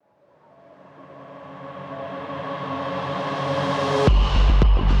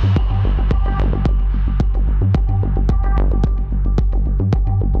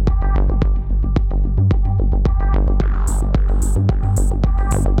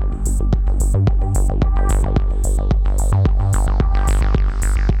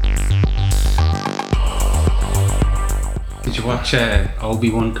watch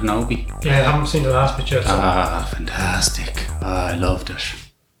Obi-Wan Kenobi? Yeah, I haven't seen the last bit yet. So. Fantastic. I loved it.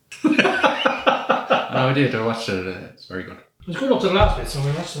 No, I did. I watched it. It's very good. It was good up to the last bit, so we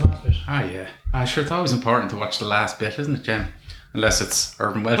watched the last bit. Yeah. Sure, it's always important to watch the last bit, isn't it, Jen? Unless it's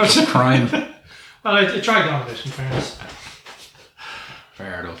Irvin Welsh's crime. Well, it dragged on a bit, in fairness.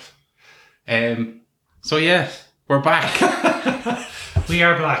 Fair enough. So yeah, we're back. We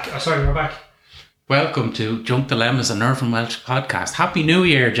are back. Sorry, we're back. Welcome to Junk Dilemmas, an Irvin Welsh podcast. Happy New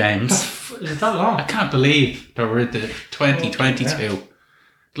Year, James. Is it that long? I can't believe that we're at the 2022. Yeah.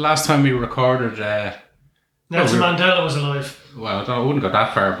 The last time we recorded... Nelson Mandela was alive. Well, I wouldn't go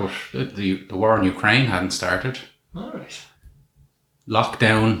that far, but the war in Ukraine hadn't started. Alright.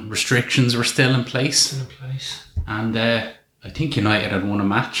 Lockdown restrictions were still in place. And I think United had won a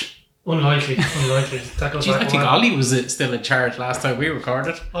match. Unlikely. That goes back I think Ollie was still in charge last time we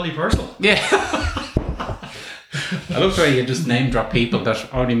recorded. Ollie Purcell? Yeah. I love the way you just name drop people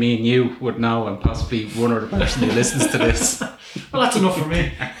that only me and you would know, and possibly one other person who listens to this. Well, that's enough for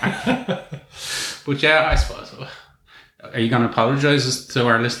me. But yeah, I suppose. Are you going to apologise to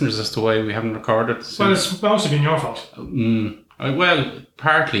our listeners as to why we haven't recorded? Well, it's mostly been your fault. Well,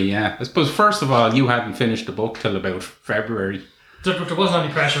 partly, yeah. I suppose, first of all, you hadn't finished the book till about February. There wasn't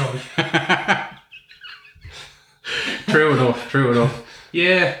any pressure on me. True enough.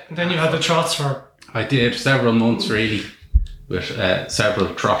 Yeah. And then you had the trots for... I did, several months really, with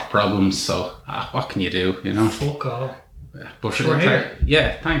several trot problems, so what can you do, you know? Fuck all. But we're here.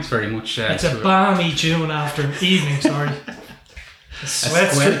 Yeah, thanks very much. It's a balmy June evening, sorry. The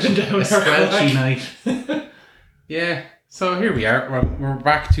sweat's dripping down a squelchy night. Yeah, so here we are. We're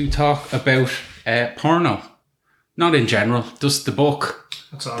back to talk about porno. Not in general, just the book.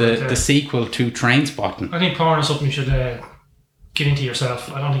 That's all the sequel to Trainspotting. I think porno is something you should get into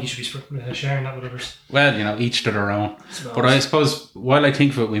yourself. I don't think you should be sharing that with others. Well, you know, each to their own. But I suppose, while I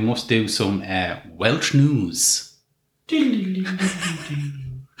think of it, we must do some Welsh news. I'm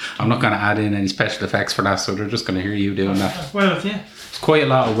not going to add in any special effects for that, so they're just going to hear you doing that. Well, yeah. It's quite a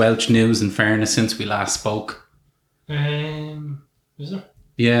lot of Welsh news, in fairness, since we last spoke. Is there?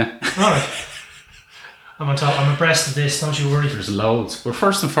 Yeah. Alright. I'm abreast of this, don't you worry. There's loads. But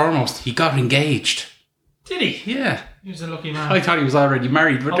first and foremost, he got engaged. Did he? Yeah. He was a lucky man. I thought he was already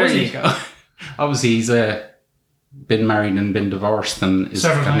married, but there you go. Obviously, he's been married and been divorced and is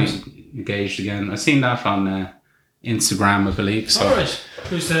engaged again. I've seen that on Instagram, I believe. So. Alright.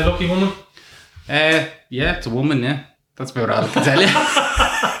 Who's the lucky woman? Yeah, it's a woman, yeah. That's about all I can tell you.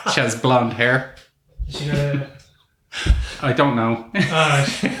 She has blonde hair. Is she got I don't know. Alright.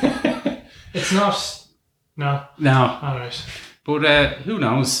 It's not... No. Alright. But who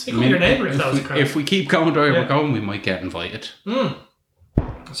knows? Your neighbour if that was a crowd. If we keep going the way we're going, we might get invited. I'll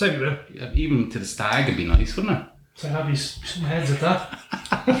say we will. Even to the stag would be nice, wouldn't it? So have some heads at that.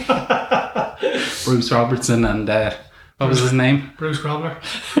 Bruce Robertson and what was his name? Bruce Grobler.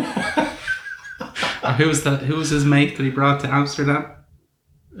 Who was his mate that he brought to Amsterdam?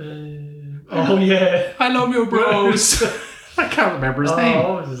 Oh yeah. I love you, bros. I can't remember his name.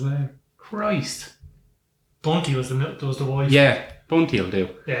 What was his name? Christ. Bunty was the wife. Yeah, Bunty will do.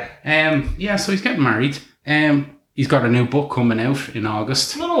 Yeah. So he's getting married. He's got a new book coming out in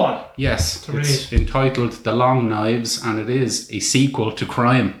August. Another one? Yes. It's entitled The Long Knives, and it is a sequel to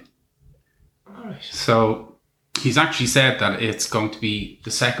Crime. Alright. So he's actually said that it's going to be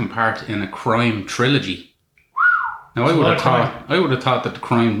the second part in a crime trilogy. Now I would have thought that the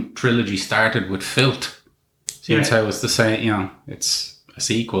crime trilogy started with Filth. Since how it's the same, you know, it's a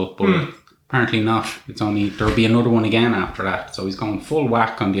sequel, but apparently not. It's only there'll be another one again after that. So he's going full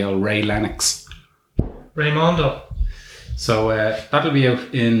whack on the old Ray Lennox. Raymondo. So that'll be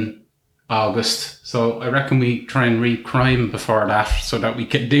out in August. So I reckon we try and read Crime before that, so that we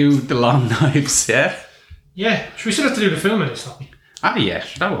can do The Long Knives. Yeah. Yeah. We still have to do the film of this, don't we? Yeah.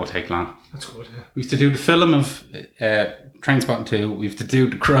 That won't take long. That's good. Yeah. We have to do the film of Trainspotting 2. We have to do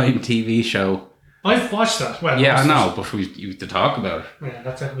the Crime TV show. I've watched that. Well, yeah, I know, but we have to talk about it. Yeah,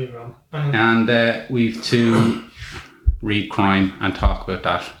 that's definitely wrong. And we have to read Crime and talk about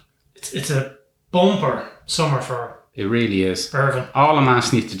that. It's a bumper summer for... It really is. Irvin. All I'm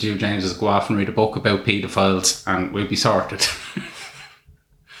asking you to do, James, is go off and read a book about paedophiles and we'll be sorted.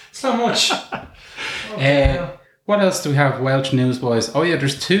 It's not much. What else do we have? Welsh news, boys. Oh yeah,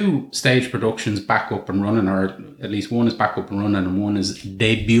 there's 2 stage productions back up and running, or at least one is back up and running and one is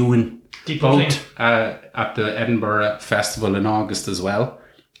debuting. Both at the Edinburgh Festival in August as well.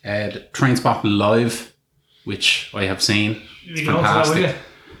 Trainspotting Live, which I have seen. It's fantastic.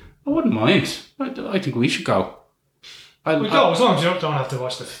 I wouldn't mind. I think we should go. We go, as long as you don't have to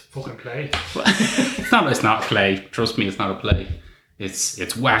watch the fucking play. It's not a play. Trust me, it's not a play. It's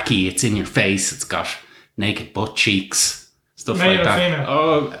wacky. It's in your face. It's got naked butt cheeks, stuff Male like or that. female?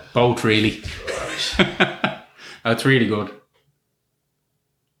 Oh, both really. That's really good.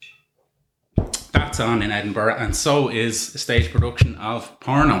 That's on in Edinburgh, and so is a stage production of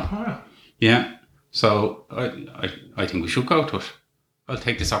Porno. Oh, Yeah. So I think we should go to it. I'll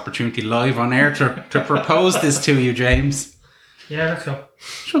take this opportunity live on air to propose this to you, James. yeah, let's go.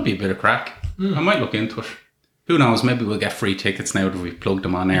 Should be a bit of crack. I might look into it. Who knows? Maybe we'll get free tickets now that we've plugged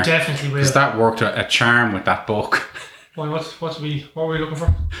them on air. Definitely will. Because that worked a charm with that book. Why, what were we looking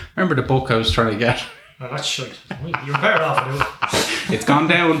for? Remember the book I was trying to get? Oh, that's shite. You're better off doing it. It's gone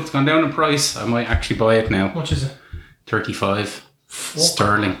down. It's gone down in price. I might actually buy it now. How much is it? 35 Fuck.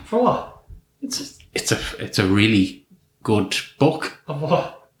 sterling. For what? It's a really good book. Of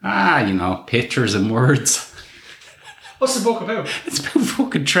what? Pictures and words. What's the book about? It's about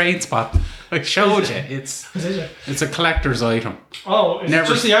fucking train spotting. I showed you. It's a collector's item. Oh, is Never-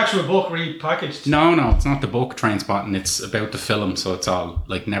 it just the actual book repackaged? No, it's not the book Train Spotting. It's about the film, so it's all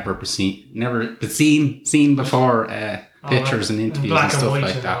like never been seen before. Pictures and interviews black and stuff white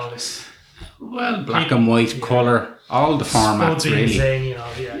like and that. all this. Well, black and white, colour, all the formats Spud being really. zany and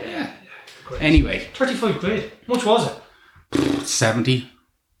all, yeah. Great. Anyway, 35 quid. How much was it? 70,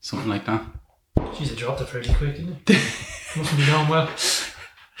 something like that. Jeez, I dropped it fairly quick, didn't it? Mustn't be going well.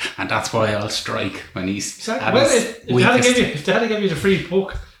 And that's why I'll strike when he's Exactly. at Well, his if they had weakest. to give you the free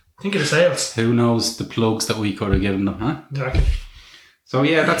book, think of the sales. Who knows the plugs that we could have given them, huh? Exactly. So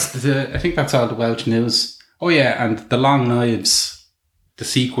yeah, I think that's all the Welsh news. Oh yeah, and The Long Knives, the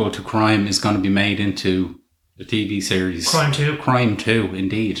sequel to Crime, is going to be made into the TV series. Crime 2. Crime 2,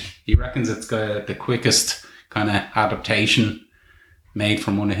 indeed. He reckons it's got the quickest kind of adaptation made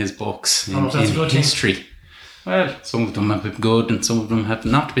from one of his books in that's a good thing. history. Well, some of them have been good and some of them have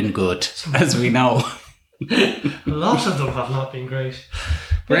not been good, as we know. A lot of them have not been great.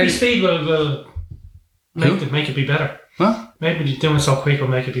 Maybe Right. speed will make it be better. Well, Maybe doing it so quick will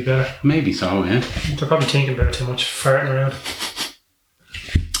make it be better. maybe so, yeah. They're probably thinking about it too much, farting around.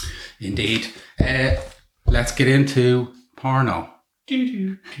 Indeed. Let's get into Porno.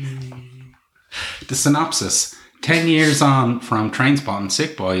 The synopsis. 10 years on from Trainspotting,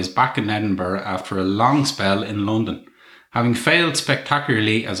 Sick Boy is back in Edinburgh after a long spell in London. Having failed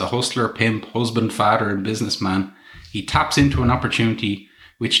spectacularly as a hustler, pimp, husband, father and businessman, he taps into an opportunity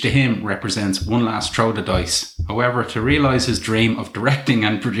which to him represents one last throw of the dice. However, to realise his dream of directing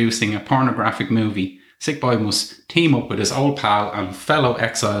and producing a pornographic movie, Sick Boy must team up with his old pal and fellow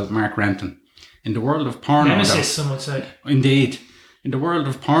exile Mark Renton. In the world of porno, Nemesis, some would say. Indeed. In the world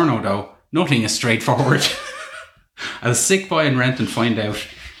of porno, though, nothing is straightforward. As Sick Boy and Renton find out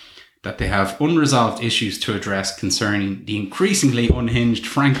that they have unresolved issues to address concerning the increasingly unhinged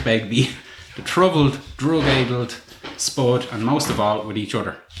Frank Begbie, the troubled, drug-addled Spud, and most of all, with each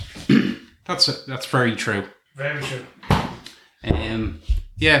other. That's very true. Very true.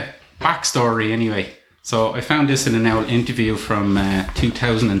 Backstory anyway. So I found this in an old interview from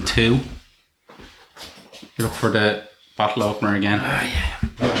 2002. You look for the bottle opener again.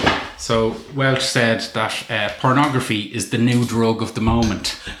 Yeah. So Welch said that pornography is the new drug of the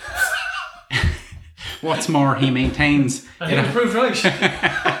moment. What's more, he maintains... I think it proved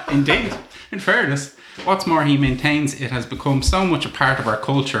right. Indeed. In fairness, what's more, he maintains it has become so much a part of our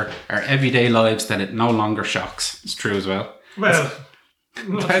culture, our everyday lives, that it no longer shocks. It's true as well. Well,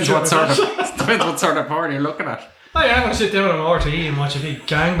 Depends what sort of porn you're looking at. I am going to sit down on RTE and watch a big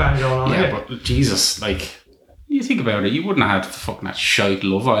gangbang going on. Yeah, here. but Jesus, like... You think about it, you wouldn't have had fucking that shite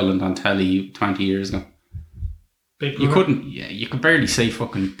Love Island on telly 20 years ago. Big You Brother. couldn't, you could barely say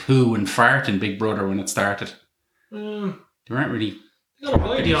fucking poo and fart in Big Brother when it started. They weren't really, They got a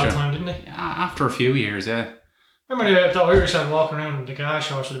bite the odd Sure. time, didn't they? after a few years, yeah. Remember the Irish had walking around in the gas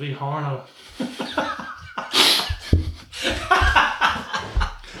shorts with a big horn on.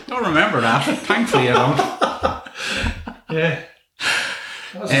 Don't remember that, thankfully I don't. Yeah.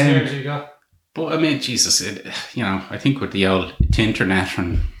 That was as near as you got. But I mean, Jesus, I think with the old internet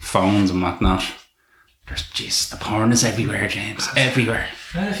and phones and whatnot, the porn is everywhere, James, everywhere.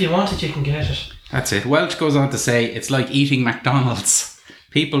 Well, if you want it, you can get it. That's it. Welch goes on to say, it's like eating McDonald's.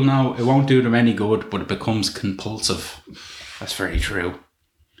 People know it won't do them any good, but it becomes compulsive. That's very true.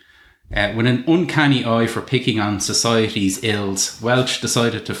 With an uncanny eye for picking on society's ills, Welch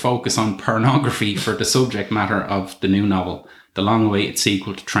decided to focus on pornography for the subject matter of the new novel, the long-awaited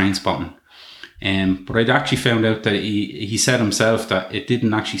sequel to Trainspotting. But I'd actually found out that he said himself that it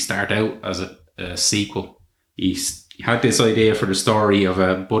didn't actually start out as a sequel. He had this idea for the story of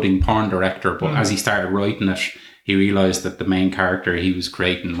a budding porn director, but as he started writing it, he realised that the main character he was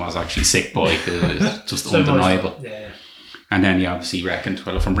creating was actually Sick Boy. It was just So undeniable. Yeah. And then he obviously reckoned,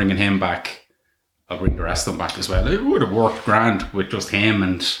 well, if I'm bringing him back, I'll bring the rest of them back as well. It would have worked grand with just him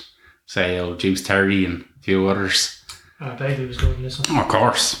and, say, Juice Terry and a few others. Baby was good in this one. Oh, of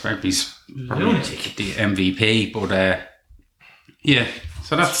course. Baby's probably Lunatic. the MVP. But, yeah,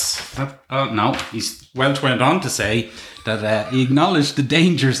 so that's... no, he's went on to say that he acknowledged the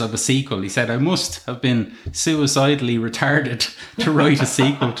dangers of a sequel. He said, I must have been suicidally retarded to write a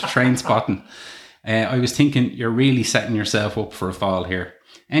sequel to Trainspotting. I was thinking, you're really setting yourself up for a fall here.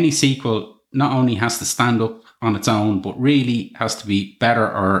 Any sequel not only has to stand up on its own, but really has to be better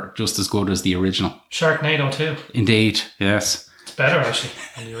or just as good as the original. Sharknado 2. Indeed, yes. It's better, actually,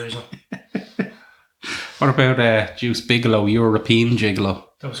 than the original. What about Juice Bigelow, European Gigolo?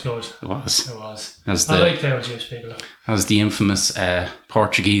 That was good. It was. It was. Has I the, like that with Juice Bigelow. has the infamous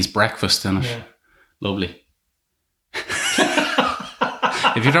Portuguese breakfast in it. Yeah. Lovely.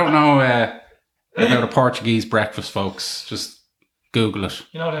 If you don't know about a Portuguese breakfast, folks, just Google it.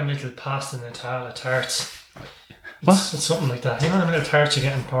 You know them little pasta Nutella tarts? What? It's something like that. You know them little tarts you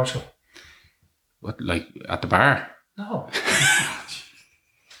get in Portugal? What, like at the bar? No.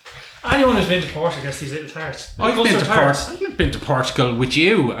 Anyone who's been to Portugal gets these little tarts. I've Custard tarts. been to Portugal with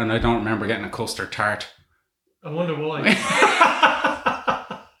you, and I don't remember getting a custard tart. I wonder why.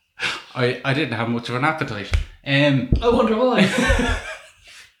 I didn't have much of an appetite. I wonder why.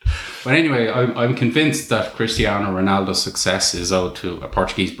 But anyway, I'm convinced that Cristiano Ronaldo's success is owed to a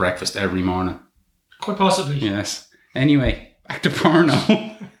Portuguese breakfast every morning. Quite possibly. Yes. Anyway, back to porno.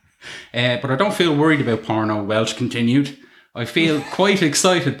 But I don't feel worried about porno, Welch continued. I feel quite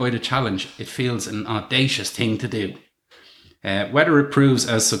excited by the challenge. It feels an audacious thing to do. Whether it proves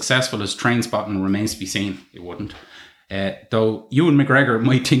as successful as Trainspotting remains to be seen. It wouldn't. Though Ewan McGregor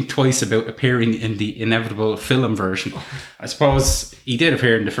might think twice about appearing in the inevitable film version. I suppose he did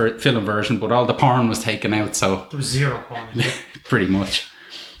appear in the film version, but all the porn was taken out, so... There was zero porn. Pretty much.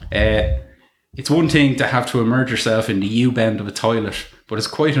 It's one thing to have to immerse yourself in the U-bend of a toilet, but it's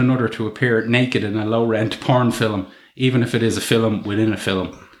quite another to appear naked in a low-rent porn film, even if it is a film within a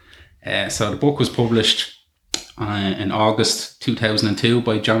film. So the book was published in August 2002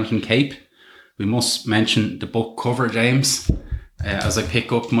 by Jonathan Cape. We must mention the book cover, James, as I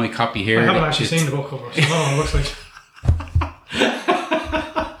pick up my copy here. I haven't actually seen the book cover, so I don't know what it looks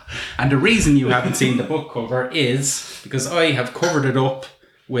like. And the reason you haven't seen the book cover is because I have covered it up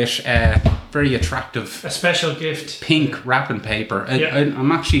with very attractive... A special gift. Pink wrapping paper. Yeah.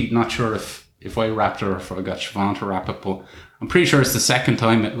 I'm actually not sure if I wrapped it or if I got Siobhan to wrap it, but I'm pretty sure it's the second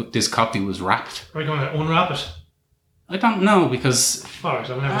time this copy was wrapped. Are we going to unwrap it? I don't know because... Alright,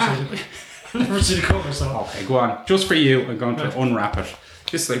 I've never seen it. Never seen the cover, so. Okay, go on. Just for you, I'm going to unwrap it.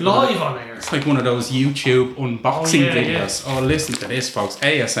 Just like Live on air. It's like one of those YouTube unboxing Oh, yeah, videos. Oh, listen to this, folks.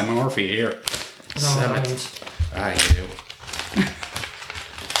 ASMR for you here. No, that means. You do.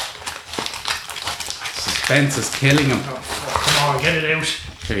 Suspense is killing him. Oh, come on, get it out.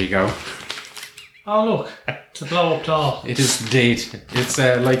 There you go. Oh, look. It's a blow up doll. It is indeed. It's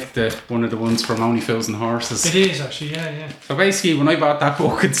like one of the ones from Only Fools and Horses. It is, actually, yeah. So basically, when I bought that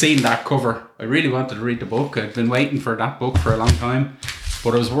book and seen that cover, I really wanted to read the book. I'd been waiting for that book for a long time,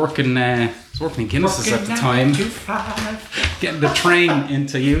 but I was working in Guinness's at the time, getting the train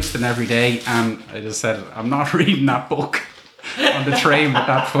into Euston every day, and I just said, I'm not reading that book on the train with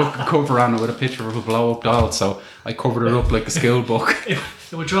that fucking cover on it with a picture of a blow-up doll. So I covered it up like a school book.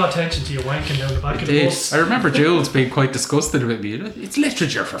 It would draw attention to you wanking down the back of the Did. bus. I remember Jules being quite disgusted with me. It's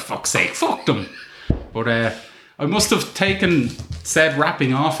literature, for fuck's sake. Fuck them. But I must have said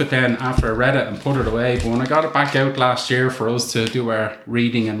wrapping off it then after I read it and put it away. But when I got it back out last year for us to do our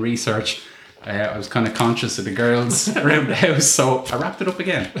reading and research, I was kind of conscious of the girls around the house. So I wrapped it up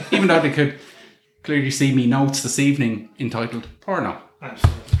again. Even though they could clearly see me notes this evening entitled Porno.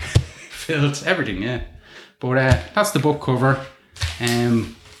 Absolutely. Filled everything, yeah. But that's the book cover.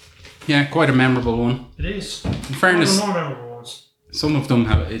 Yeah, quite a memorable one. It is. In fairness, One of the more memorable ones. some of them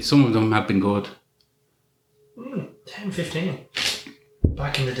have been good. 10, 15.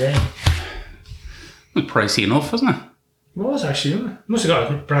 Back in the day. It was pricey enough, wasn't it? It was actually, wasn't it? You must have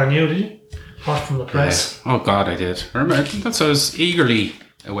got it brand new, did you? Hot from the press. Yeah. Oh God, I did. I remember I was eagerly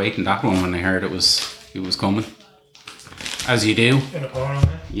awaiting that one when I heard it was coming. As you do. In a porno,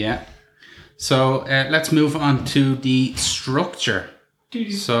 yeah. Yeah. So let's move on to the structure.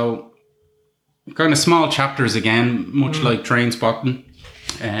 So kind of small chapters again, much like Trainspotting.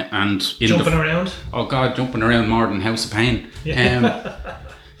 And Jumping around. Oh God, jumping around more than House of Pain. Yeah.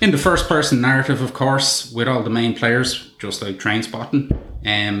 In the first person narrative, of course, with all the main players, just like Trainspotting.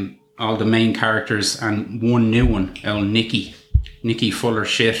 all the main characters and one new one, Nikki Fuller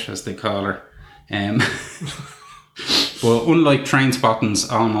Shit, as they call her. But unlike Trainspotting's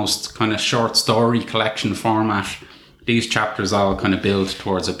almost kind of short story collection format, these chapters all kind of build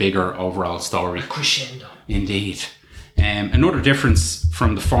towards a bigger overall story. Crescendo. Indeed. Another difference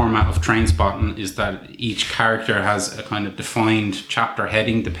from the format of Trainspotting is that each character has a kind of defined chapter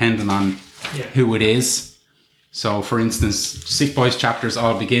heading depending on who it is. So, for instance, Sick Boys chapters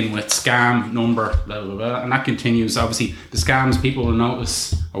all begin with scam, number, blah, blah, blah, and that continues. Obviously, the scams, people will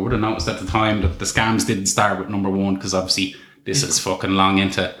notice, or would have noticed at the time, that the scams didn't start with number 1, because obviously this is fucking long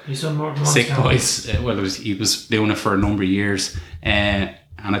into Sick Boys. He was doing it for a number of years. And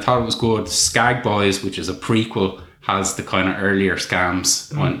I thought it was good. Skag Boys, which is a prequel, has the kind of earlier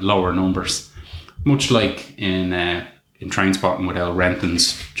scams on lower numbers. Much like in Trainspotting with El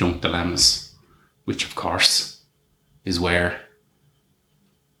Renton's Junk Dilemmas, which, of course, is where,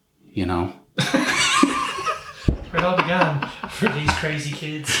 you know. Where it all began for these crazy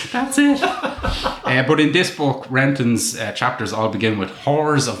kids. That's it. But in this book, Renton's chapters all begin with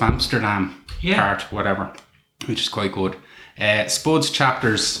Whores of Amsterdam, part, whatever, which is quite good. Spud's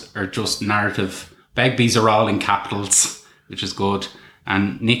chapters are just narrative. Begbie's are all in capitals, which is good.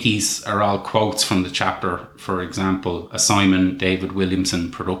 And Nicky's are all quotes from the chapter, for example, a Simon David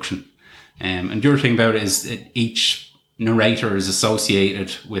Williamson production. And the other thing about it is that each narrator is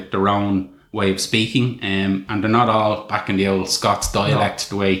associated with their own way of speaking, and they're not all back in the old Scots dialect,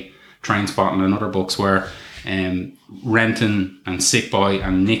 the way Trainspotting and other books were. Renton and Sick Boy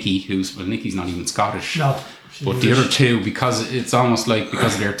and Nicky, Nicky's not even Scottish. No. But the other two, because it's almost like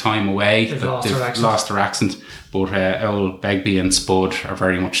because of their time away, they've lost their accent. But old Begbie and Spud are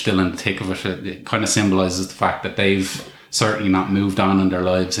very much still in the thick of it. It kind of symbolises the fact that they've certainly not moved on in their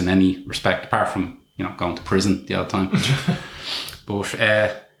lives in any respect, apart from, you know, going to prison the odd time. But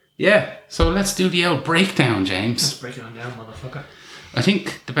so let's do the old breakdown, James. Let's break it on down, motherfucker. I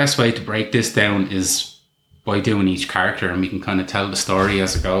think the best way to break this down is by doing each character, and we can kind of tell the story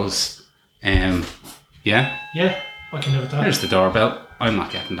as it goes. Yeah, I can do with that. There's the doorbell. I'm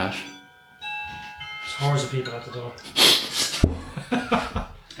not getting that. There's hordes of people at the door.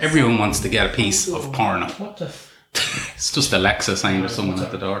 Everyone wants to get a piece of porno. What the It's just Alexa saying there's someone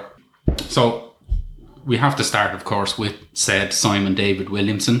at the door. So we have to start, of course, with said Simon David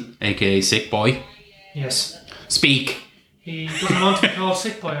Williamson, aka Sick Boy. Yes. Speak. He doesn't want to be called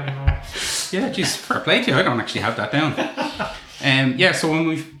Sick Boy anymore. Yeah, geez, fair play to you. I don't actually have that down. So when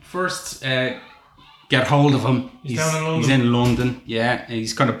we first get hold of him, he's in London. Yeah,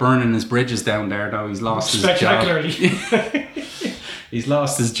 he's kind of burning his bridges down there, though. He's lost his job. Spectacularly. He's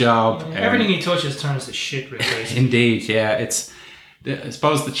lost his job. Everything he touches turns to shit, really. Indeed, yeah. I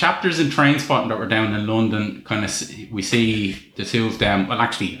suppose the chapters in Trainspotting that were down in London, kind of, we see the two of them. Well,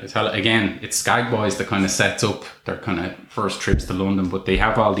 actually, I tell it again, it's Skag Boys that kind of sets up their kind of first trips to London, but they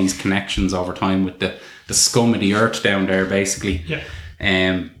have all these connections over time with the scum of the earth down there, basically. Yeah.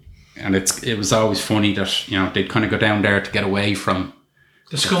 And it was always funny that, you know, they'd kind of go down there to get away from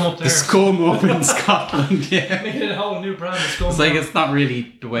the scum up there. The scum up in Scotland, yeah. Made it a whole new brand of scum. It's like, it's not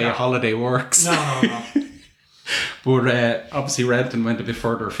really the way a holiday works. No. But obviously Renton went a bit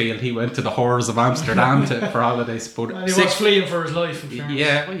further afield. He went to the Whores of Amsterdam for holidays. But and he was fleeing for his life.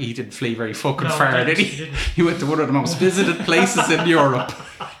 Yeah, well, he didn't flee very fucking far, did he? He went to one of the most visited places in Europe.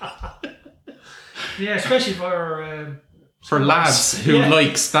 Yeah, especially for lads who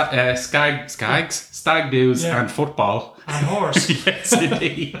like stag do's and football. And horse. Yes,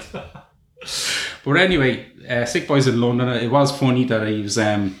 indeed. But anyway, Sick Boys in London, it was funny that he was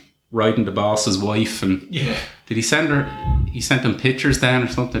riding the boss's wife, and did he send him pictures down or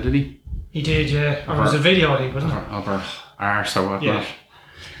something, did he? He did, yeah. Or it was a video, I think, wasn't it? Of her arse or whatnot. Yeah.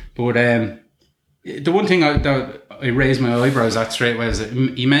 But the one thing that I raised my eyebrows at straight away is that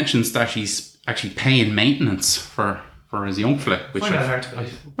he mentions that he's actually paying maintenance for his young fella. Which I hard to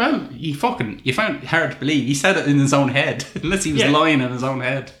believe. Well, you found it hard to believe. He said it in his own head, unless he was lying in his own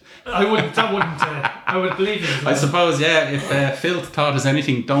head. I would believe him. I suppose, yeah, if filth taught us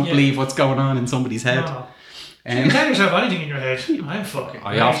anything, don't believe what's going on in somebody's head. No. You can't yourself anything in your head. I'm fucking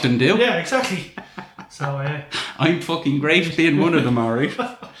I often do. Yeah, exactly. So, I'm fucking great being one of them, alright.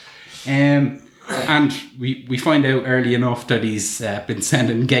 And we find out early enough that he's been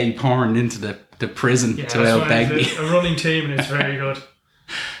sending gay porn into the prison to El Begbie. A running team, and it's very good.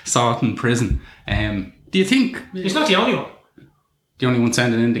 Sawton prison. Do you think... He's not the only one. The only one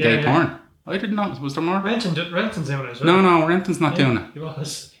sending in the gay porn? I didn't know. Was there more? Renton's doing it as well. No, Renton's not doing it. He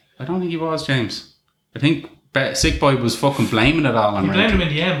was. I don't think he was, James. I think Sick Boy was fucking blaming it all on Renton. He blamed him in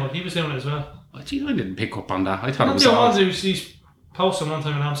the end, but he was doing it as well. Oh, geez, I didn't pick up on that. I thought it was all... posted one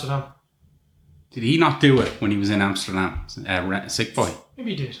time in Amsterdam. Did he not do it when he was in Amsterdam? Sick Boy.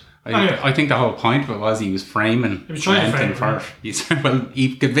 Maybe he did. I think the whole point of it was he was framing. He was trying to frame for it. He said, well,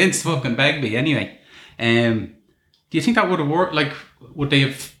 he convinced fucking Begbie anyway. Do you think that would have worked? Like, would they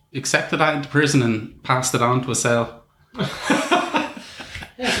have accepted that into prison and passed it on to a cell? Yeah,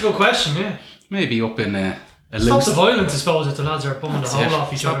 that's a good question, yeah. Maybe up in a Stop loose... the violence, I suppose, if the lads are bumming the whole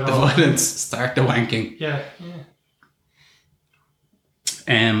off each other. Stop the violence, start the wanking. Yeah.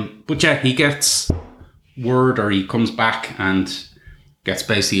 But yeah, he gets word, or he comes back and gets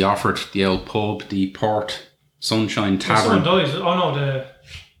basically offered the old pub, the Port Sunshine Tavern. Someone dies. Oh no,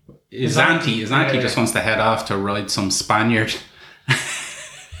 His auntie just wants to head off to ride some Spaniard.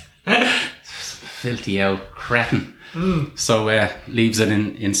 Filthy old cretin. So leaves it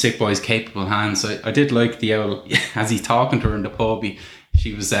in Sick Boy's capable hands. I did like the old, as he's talking to her in the pub,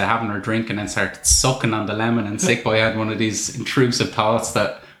 she was having her drink and then started sucking on the lemon, and Sick Boy had one of these intrusive thoughts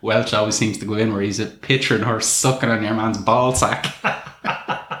that Welch always seems to go in, where he's picturing her sucking on your man's ball sack.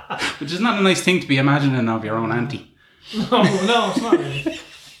 Which is not a nice thing to be imagining of your own auntie. No, it's not really.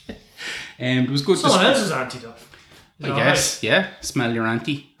 It was good. Someone else's auntie though. I guess, yeah. Smell your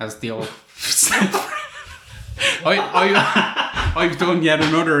auntie, as the old... I've done yet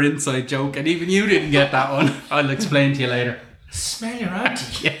another inside joke, and even you didn't get that one. I'll explain to you later. Smell your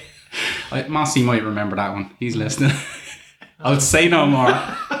auntie? Yeah. Mossy might remember that one. He's listening. I'll say no more.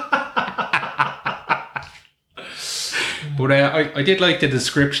 But I did like the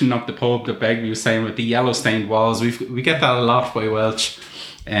description of the pub that Begbie was saying with the yellow stained walls. We get that a lot by Welch.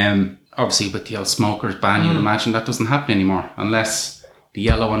 Obviously with the old smokers ban, you'd imagine that doesn't happen anymore, unless the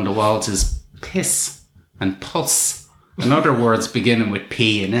yellow on the walls is piss and pus. In other words, beginning with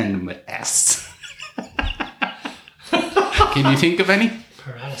P and ending with S. Can you think of any?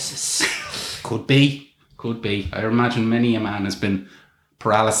 Paralysis. Could be. I imagine many a man has been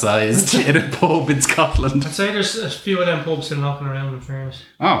paralysed in a pub in Scotland. I'd say there's a few of them pubs still knocking around, in fairness.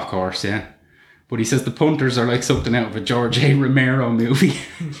 Oh, of course, yeah. But he says the punters are like something out of a George A. Romero movie.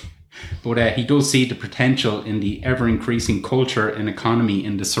 But he does see the potential in the ever-increasing culture and economy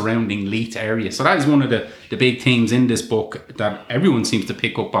in the surrounding Leith area. So that is one of the big themes in this book that everyone seems to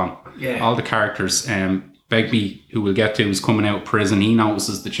pick up on. Yeah. All the characters. Begbie, who we'll get to, is coming out of prison. He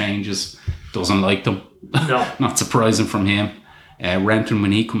notices the changes, doesn't like them. No. Not surprising from him. Renton,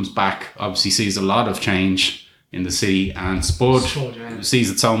 when he comes back, obviously sees a lot of change in the city, and Spud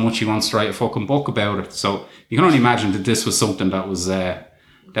sees it so much he wants to write a fucking book about it. So you can only imagine that this was something that was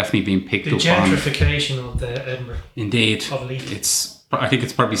definitely being picked up on. The gentrification of the Edinburgh. Indeed. Of Leith. I think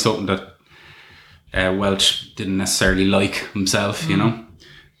it's probably something that Welch didn't necessarily like himself, you know.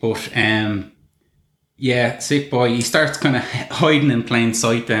 But yeah, Sick Boy, he starts kind of hiding in plain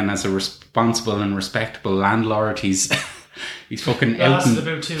sight then as a responsible and respectable landlord. He's fucking out. Lasted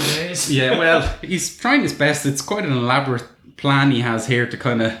about 2 days. Yeah, well, he's trying his best. It's quite an elaborate plan he has here to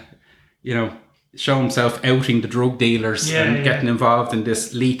kind of, you know, show himself outing the drug dealers getting involved in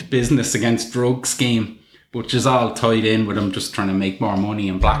this Leith business against drug scheme, which is all tied in with him just trying to make more money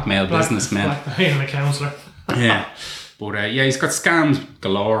and blackmail businessmen. Blackmail a counsellor. Yeah. But he's got scams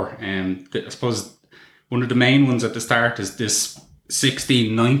galore. I suppose one of the main ones at the start is this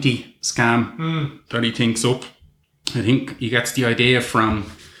 1690 scam that he thinks up. I think he gets the idea from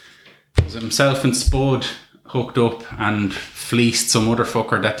himself and Spud hooked up and fleeced some other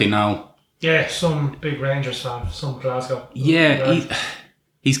fucker that they know. Yeah, some big Rangers fan, some Glasgow. Yeah,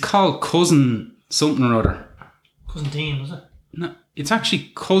 he's called Cousin something or other. Cousin Dean, was it? No, it's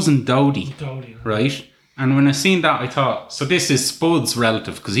actually Cousin Dodie. Right? And when I seen that, I thought, so this is Spud's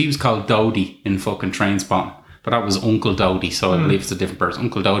relative, because he was called Dodie in fucking Trainspotting. But that was Uncle Dodie, so I believe it's a different person.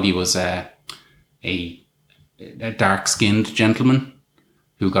 Uncle Dodie was a dark-skinned gentleman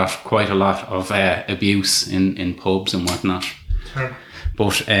who got quite a lot of abuse in pubs and whatnot. Sure.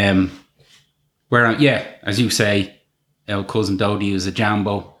 But as you say, our Cousin Dodie was a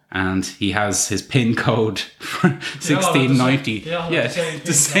Jambo, and he has his PIN code for 1690.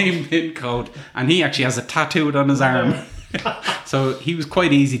 The same PIN code, and he actually has it tattooed on his arm. So he was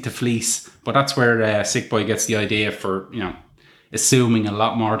quite easy to fleece, but that's where Sick Boy gets the idea for, you know, assuming a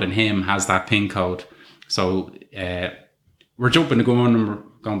lot more than him has that PIN code. So we're jumping the gun and we're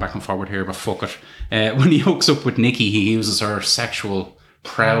going back and forward here, but fuck it. When he hooks up with Nikki, he uses her sexual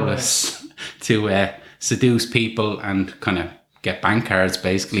prowess to seduce people and kind of get bank cards,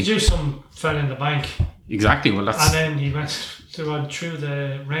 basically. Seduce some fella in the bank. Exactly. Well, that's. And then he went through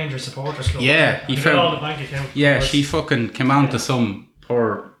the Rangers supporters club. Yeah, he found all the bank accounts. Yeah, she fucking came on to some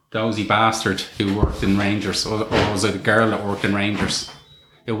poor dozy bastard who worked in Rangers, or was it a girl that worked in Rangers?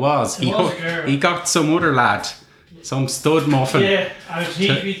 It was. He got some other lad some stud muffin. Yeah, and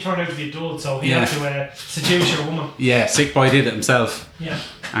he turned out to be a dude, so he had to seduce your woman. Yeah, Sick Boy did it himself. Yeah.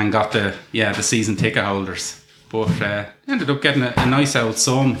 And got the season ticket holders. But ended up getting a nice old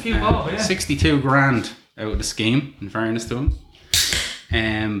sum. 62 grand out of the scheme, in fairness to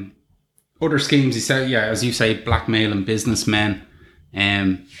him. Other schemes, he said, as you say, blackmailing businessmen.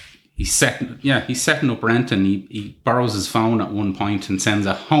 He's setting up Renton. He borrows his phone at one point and sends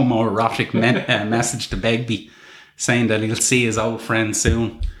a homoerotic message to Begbie, saying that he'll see his old friend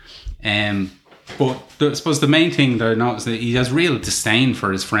soon. But I suppose the main thing that I noticed is that he has real disdain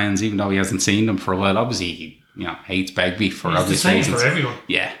for his friends, even though he hasn't seen them for a while. Obviously, he hates Begbie for obvious reasons. He's the same for everyone.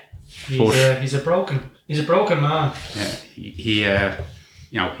 Yeah, he's a broken man. Yeah,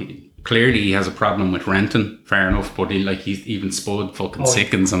 he clearly he has a problem with Renton. Fair enough, but he's even Spud fucking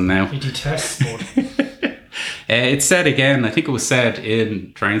sickens him now. He detests Spud. It's said again. I think it was said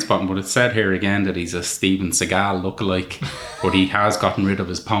in Trainspotting, but it's said here again that he's a Steven Seagal lookalike, but he has gotten rid of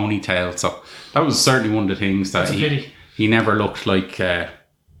his ponytail. So that was certainly one of the things that he never looked like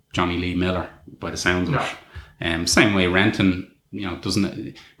Johnny Lee Miller by the sounds of it. Same way Renton,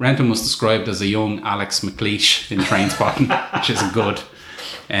 Renton was described as a young Alex McLeish in Trainspotting, which isn't good.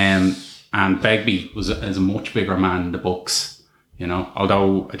 And Begbie is a much bigger man in the books.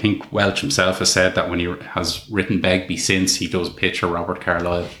 Although I think Welch himself has said that when he has written Begbie since, he does picture Robert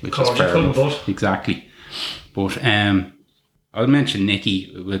Carlyle, which is fair enough. Exactly. But I'll mention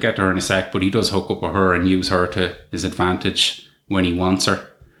Nikki. We'll get to her in a sec, but he does hook up with her and use her to his advantage when he wants her.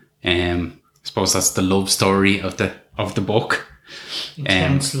 I suppose that's the love story of the book.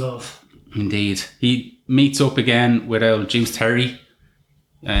 Intense love. Indeed. He meets up again with old Juice Terry.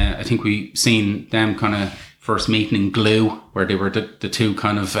 I think we've seen them kind of first meeting in Glue, where they were the two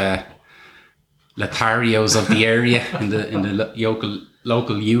kind of Lotharios of the area in the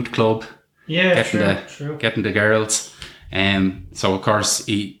local youth club. Yeah, true. Getting the girls. So of course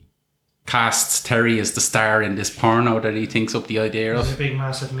he casts Terry as the star in this porno that he thinks up the idea of. He's a big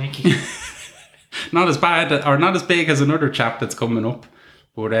massive Mickey. Not as bad or not as big as another chap that's coming up,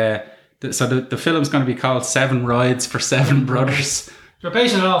 but so the film's going to be called 7 Rides for 7 Brothers. They're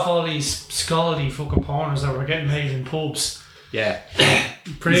basing it off all these scaldy fucking pornos that were getting made in pubs. Yeah.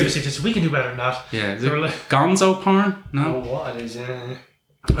 Previously, just we can do better than that. Yeah. Is it gonzo porn? No. Oh, what it is? I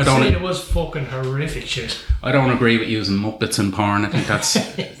don't. It was fucking horrific shit. I don't agree with using Muppets in porn. I think that's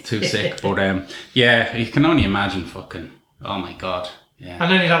too sick. But yeah, you can only imagine fucking. Oh my god. Yeah.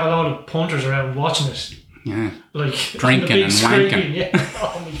 And then you'd have a lot of punters around watching it. Yeah. Like drinking and wanking. Yeah.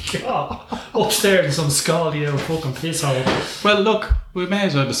 Oh my god. Upstairs in some scaldy old fucking piss hole. Well, look, we may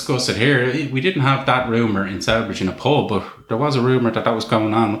as well discuss it here. We didn't have that rumour in Selbridge in a pub, but there was a rumour that was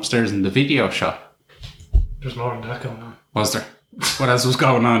going on upstairs in the video shop. There's more than that going on. Was there? What else was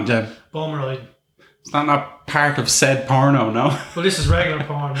going on, Jen? Bum riding. Is that not part of said porno, no? Well, this is regular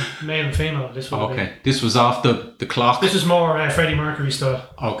porn, male and female. This one. Okay, this was off the clock. This is more Freddie Mercury style.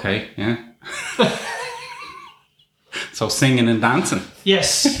 Okay, yeah. So singing and dancing.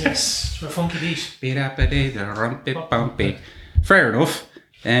 Yes. For a funky beat. Fair enough.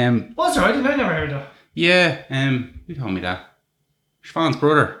 Was there? I never heard that. Yeah, who told me that? Siobhan's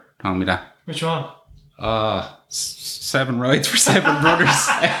brother told me that. Which one? 7 Rides for 7 Brothers.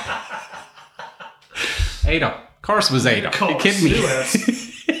 Ado. Of course it was Ado. Are you kidding me?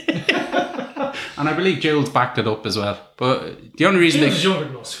 And I believe Jules backed it up as well. But the only reason Jules is younger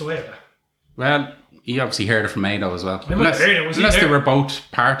than us. Go away. Well, he obviously heard it from Ado as well. Unless they were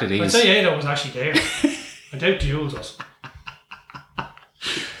both part of these. I'd say Ado was actually there. I doubt Jules was.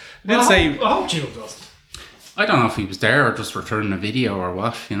 I hope Jules was. I don't know if he was there or just returning a video or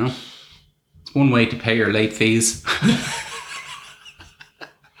what, It's one way to pay your late fees.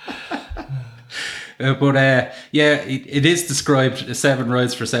 It is described, 7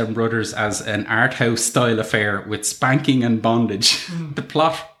 Rides for 7 Brothers, as an art house style affair with spanking and bondage. The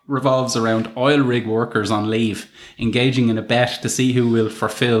plot revolves around oil rig workers on leave, engaging in a bet to see who will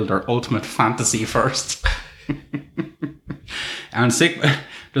fulfill their ultimate fantasy first. And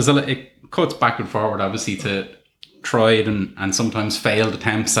it cuts back and forward, obviously, to tried and sometimes failed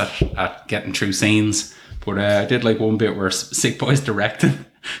attempts at getting through scenes. But I did like one bit where Sick Boy's directing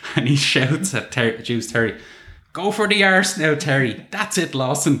and he shouts at Juice Terry, "Go for the arse now, Terry. That's it,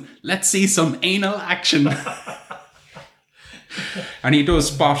 Lawson. Let's see some anal action." And he does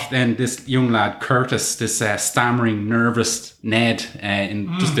spot then this young lad, Curtis, this stammering, nervous Ned,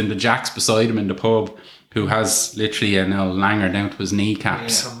 just in the jacks beside him in the pub, who has literally an old langer down to his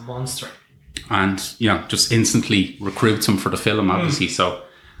kneecaps. Yeah, a monster. And, just instantly recruits him for the film, obviously. So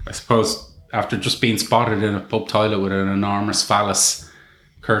I suppose after just being spotted in a pub toilet with an enormous phallus,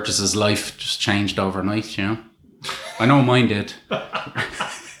 Curtis's life just changed overnight, I know mine did.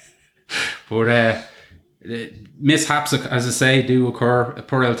 But mishaps, as I say, do occur.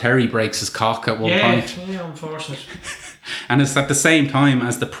 Poor old Terry breaks his cock at one point. Yeah, unfortunate. And it's at the same time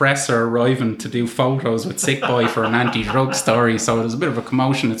as the press are arriving to do photos with Sick Boy for an anti-drug story. So there's a bit of a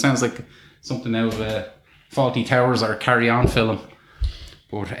commotion. It sounds like something out of Faulty Towers or a Carry On film.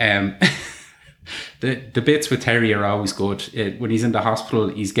 But the bits with Terry are always good. When he's in the hospital,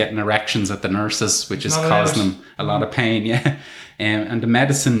 he's getting erections at the nurses, which is causing him a lot of pain. Yeah, and the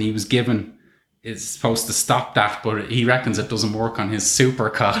medicine he was given is supposed to stop that, but he reckons it doesn't work on his super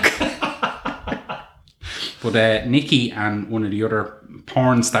cock. But Nikki and one of the other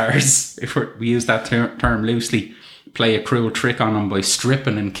porn stars, if we use that term loosely, play a cruel trick on him by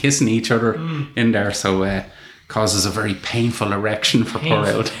stripping and kissing each other in there. So causes a very painful erection for poor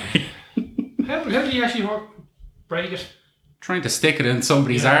old. How did he actually break it? Trying to stick it in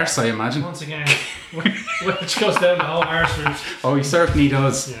somebody's arse, I imagine. Once again, which goes down the whole arse route. Oh, he certainly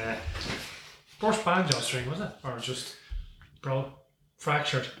does. Yeah. Burst banjo string, was it? Or just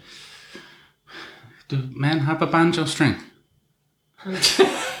fractured? Do men have a banjo string? I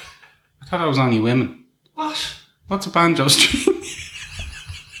thought that was only women. What? What's a banjo string?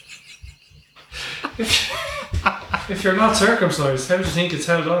 If you're not circumcised, how do you think it's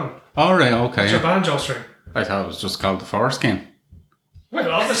held on? Alright, okay. It's a banjo string. I thought it was just called the foreskin.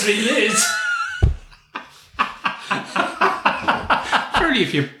 Well, obviously it is. Surely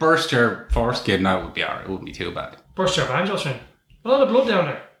if you burst your foreskin, that would be alright. It wouldn't be too bad. Burst your banjo string. A lot of blood down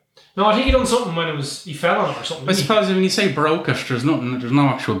there. No, I think he done something when he fell on it or something. I suppose when you say broke it, there's no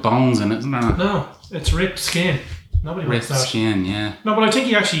actual bones in it, isn't there? No, it's ripped skin. Nobody wants that. Ripped skin, yeah. No, but I think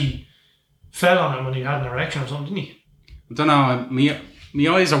he actually fell on it when he had an erection or something, didn't he? I don't know. My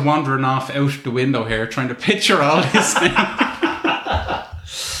eyes are wandering off out the window here, trying to picture all this now.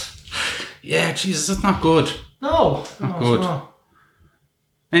 Yeah, Jesus, that's not good. No, Not good. No.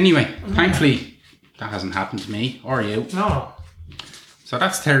 Anyway, thankfully, that hasn't happened to me or you. No. So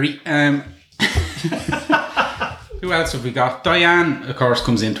that's Terry. Who else have we got? Diane, of course,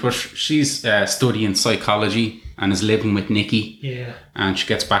 comes into it. She's studying psychology and is living with Nikki. Yeah. And she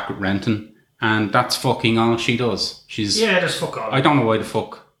gets back with Renton. And that's fucking all she does. There's fuck all. I don't know why the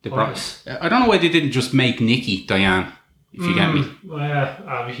fuck they brought. I don't know why they didn't just make Nikki Diane. If you get me.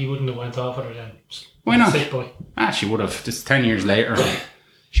 Well, he wouldn't have went off with her then. Why not? Sick boy. She would have. Just 10 years later.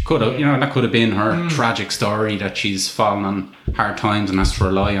 She could have, that could have been her tragic story that she's fallen on hard times and has to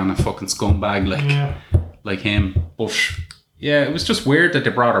rely on a fucking scumbag like him. But yeah, it was just weird that they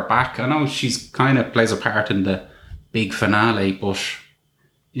brought her back. I know she's kind of plays a part in the big finale, but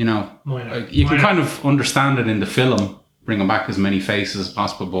you can kind of understand it in the film, bringing back as many faces as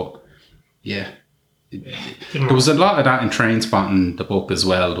possible. But yeah, there was a lot of that in Trainspotting, the book as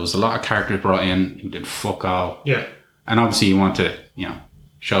well. There was a lot of characters brought in who did fuck all. Yeah, and obviously you want to,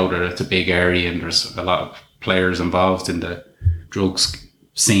 show that it's a big area and there's a lot of players involved in the drugs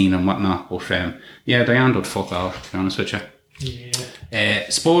scene and whatnot. But Diane did fuck all, to be honest with you. Yeah.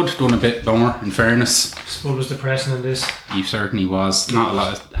 Spud done a bit more, in fairness. Spud was depressing in this. He certainly was. Not a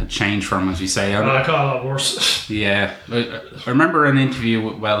lot had changed for him, as you say. I got a lot worse. Yeah. I remember an interview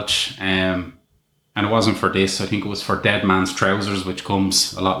with Welch, and it wasn't for this. I think it was for Dead Man's Trousers, which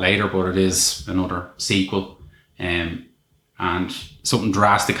comes a lot later, but it is another sequel. And something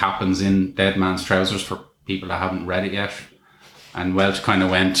drastic happens in Dead Man's Trousers for people that haven't read it yet. And Welch kind of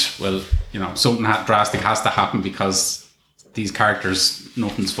went, well, something drastic has to happen because these characters,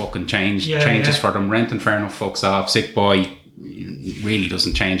 nothing's fucking changes for them. Renton, fair enough, fucks off. Sick Boy really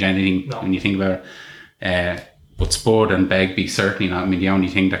doesn't change anything when you think about it. But Spud and Begbie, certainly not. I mean, the only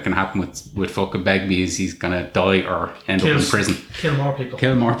thing that can happen with fucking Begbie is he's going to die or end up in prison. Kill more people.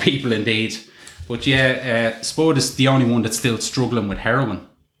 Kill more people, indeed. But Spud is the only one that's still struggling with heroin.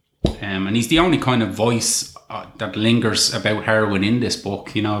 And he's the only kind of voice that lingers about heroin in this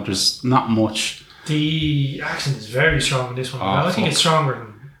book. There's not much. The accent is very strong in this one. I think it's stronger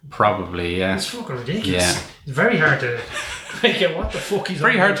than... Probably, yeah. It's fucking ridiculous. Yeah. It's very hard to make out what the fuck he's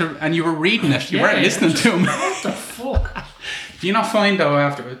very hard to... And you were reading it. You weren't listening to him. What the fuck? Do you not find, though,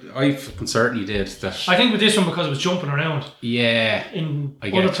 after... I certainly did, that... I think with this one, because it was jumping around. Yeah. In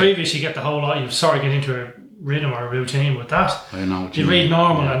other previous, you get the whole lot. You sort of get into a rhythm or a routine with that. I know what you read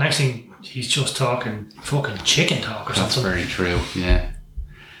normal, and next thing, he's just talking fucking chicken talk or something. That's very true, yeah.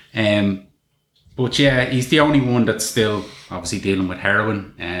 But yeah, he's the only one that's still obviously dealing with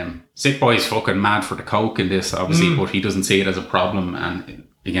heroin. Sick Boy's fucking mad for the coke in this, obviously, but he doesn't see it as a problem. And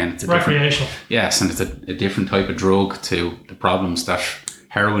again, it's a recreational. Yes, and it's a different type of drug to the problems that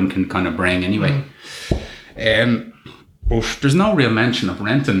heroin can kind of bring anyway. But there's no real mention of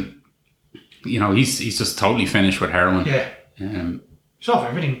Renton he's just totally finished with heroin. Yeah. It's off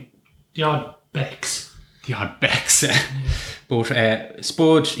everything. The odd Becks. But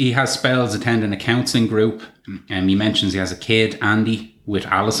Spud, he has spells attending a counselling group. He mentions he has a kid, Andy, with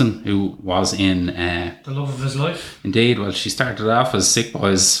Alison, who was in... the love of his life. Indeed. Well, she started off as Sick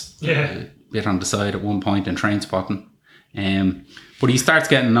Boys. Yeah. Bit on the side at one point in Trainspotting. But he starts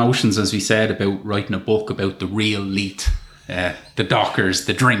getting notions, as we said, about writing a book about the real elite. The dockers,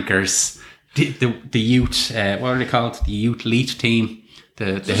 the drinkers, the youth... what are they called? The youth elite team.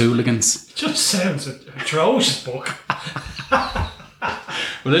 The hooligans. It just sounds an atrocious book.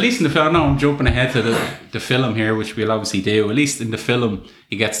 Well, at least in the film, no, I'm jumping ahead to the film here, which we'll obviously do. At least in the film,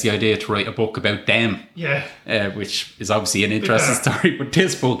 he gets the idea to write a book about them. Yeah. Which is obviously an interesting story. But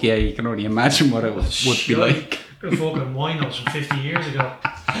this book, you can only imagine what it would be like. The fucking winos from 50 years ago.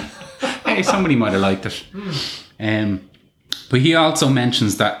 Hey, somebody might have liked it. But he also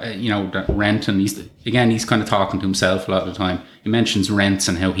mentions that, that Renton, he's kind of talking to himself a lot of the time. He mentions rents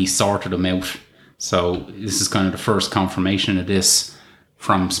and how he sorted them out. So this is kind of the first confirmation of this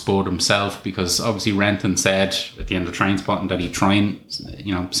from Spud himself, because obviously Renton said at the end of Trainspotting that he'd try and,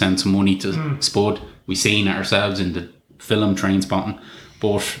 send some money to Spud. We seen it ourselves in the film Trainspotting.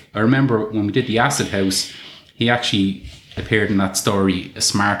 But I remember when we did the Acid House, he actually appeared in that story, A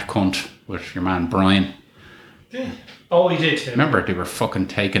Smart Cunt, with your man Brian. Yeah. Oh, he did. Yeah. Remember, they were fucking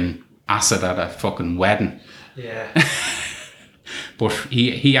taking acid at a fucking wedding. Yeah. But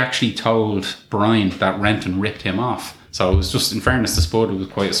he actually told Brian that Renton ripped him off. So it was just, in fairness to Spud, it was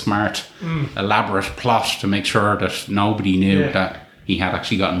quite a smart, elaborate plot to make sure that nobody knew that he had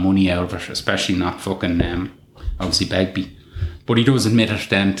actually gotten money out of it, especially not fucking, obviously, Begbie. But he does admit it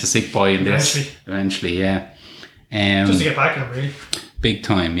then to Sick Boy in this. Eventually, yeah. Just to get back at him, really. Big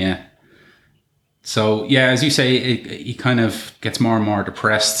time, yeah. So, yeah, as you say, he kind of gets more and more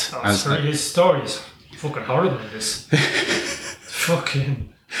depressed. His story is fucking horrible in this.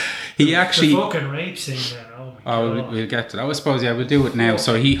 Fucking... He actually... The fucking rape scene there, we'll get to that. I suppose, we'll do it now.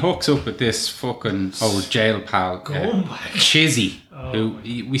 So he hooks up with this fucking old jail pal, Chizzy.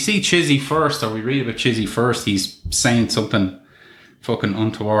 We see Chizzy first, or we read about Chizzy first. He's saying something fucking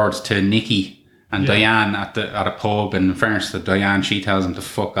untoward to Nikki and Diane at a pub, and in fairness to Diane, she tells him to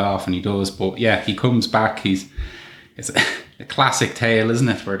fuck off, and he does. But yeah, he comes back. It's a classic tale, isn't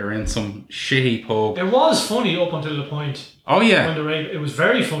it, where they're in some shitty pub. It was funny up until the point. Oh yeah, when the rape, it was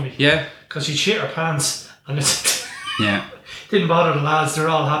very funny. Yeah, because she shit her pants, and it didn't bother the lads. They're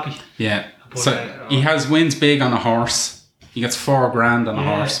all happy. Yeah. But, so he wins big on a horse. He gets $4,000 on a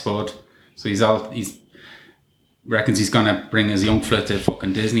horse, Spud. So he's reckons he's gonna bring his young fella to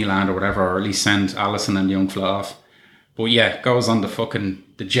fucking Disneyland or whatever, or at least send Alison and the young fella off. But yeah, goes on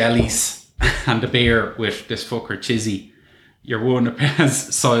the jellies and the beer with this fucker Chizzy. Your one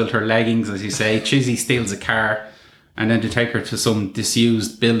has soiled her leggings, as you say. Chizzy steals a car, and then to take her to some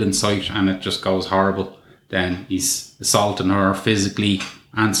disused building site, and it just goes horrible. Then he's assaulting her physically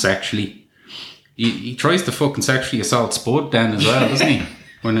and sexually. He tries to fucking sexually assault Spud then as well, doesn't he?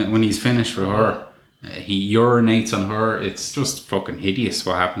 When he's finished with her. He urinates on her. It's just fucking hideous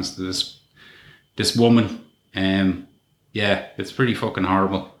what happens to this woman. It's pretty fucking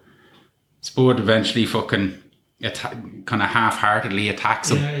horrible. Spud eventually fucking kind of half-heartedly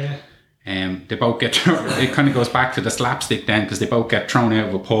attacks him. They both get it kind of goes back to the slapstick then, because they both get thrown out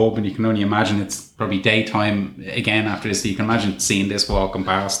of a pub, and you can only imagine it's probably daytime again after this, so you can imagine seeing this walking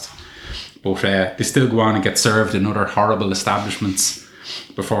past. But they still go on and get served in other horrible establishments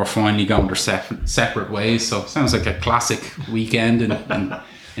before finally going their separate ways. So it sounds like a classic weekend in a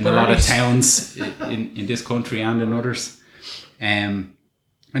lot of towns in this country and in others. And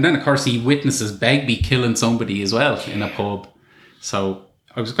then of course he witnesses Begbie killing somebody as well in a pub. So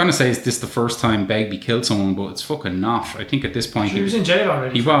I was going to say, is this the first time Begbie killed someone, but it's fucking not. I think at this point he was in jail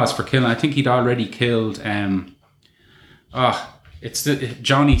already. He was for killing. I think he'd already killed it's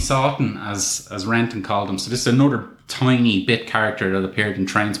Johnny Sawton, as Renton called him. So this is another tiny bit character that appeared in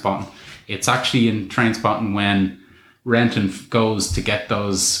Trainspotting. It's actually in Trainspotting when Renton goes to get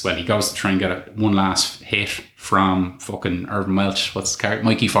those. Well, he goes to try and get one last hit from fucking Irvin Welch. What's his character?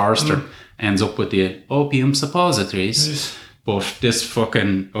 Mikey Forrester ends up with the opium suppositories. But this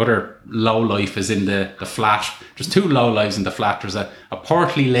fucking other lowlife is in the flat. There's two lowlifes in the flat. There's a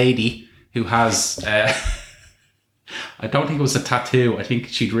portly lady who has... I don't think it was a tattoo. I think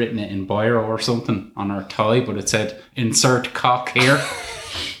she'd written it in biro or something on her tie, but it said, "Insert cock here."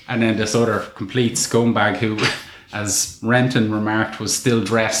 And then this other complete scumbag who, as Renton remarked, was still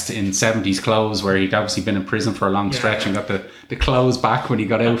dressed in 70s clothes, where he'd obviously been in prison for a long stretch and got the clothes back when he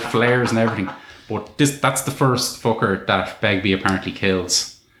got out, flares and everything. But that's the first fucker that Begbie apparently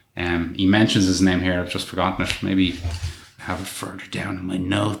kills. He mentions his name here. I've just forgotten it. Maybe I have it further down in my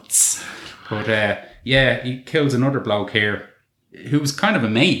notes. But he kills another bloke here who was kind of a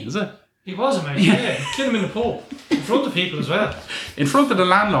mate, is it? He was a mate, yeah. He killed him in the pub. In front of people as well. In front of the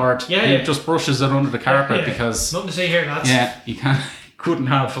landlord. Yeah. He just brushes it under the carpet because... Nothing to see here, lads. Yeah, couldn't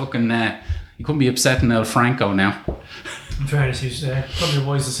have fucking... he couldn't be upsetting El Franco now. In fairness, he's probably a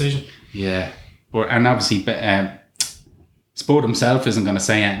wise decision. Yeah. And obviously... Spud himself isn't going to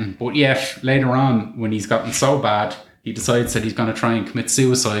say anything. But yet, later on, when he's gotten so bad, he decides that he's going to try and commit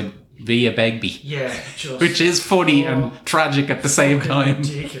suicide via Begbie. Yeah, just... Which is funny and tragic at the same time.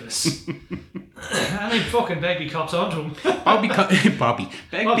 Ridiculous. I mean, fucking Begbie cops onto him. Begbie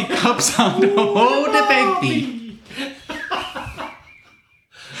cops onto him. Oh, the Begbie.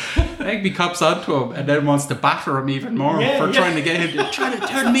 Begbie cops onto him and then wants to batter him even more for trying to get him to try to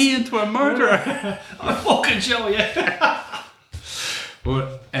turn me into a murderer. I'll fucking show you.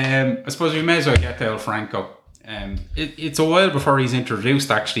 But I suppose we may as well get to El Franco. It's a while before he's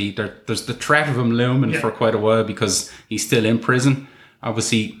introduced, actually. There's the threat of him looming for quite a while because he's still in prison.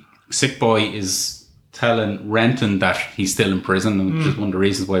 Obviously, Sick Boy is telling Renton that he's still in prison, which is one of the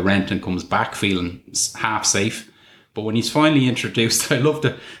reasons why Renton comes back feeling half safe. But when he's finally introduced, I love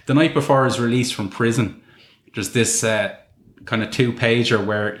the night before his release from prison, there's this kind of 2-pager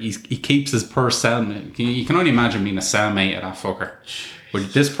where he keeps his poor cellmate. You can only imagine being a cellmate of that fucker.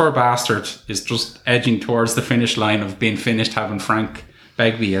 But this poor bastard is just edging towards the finish line of being finished having Frank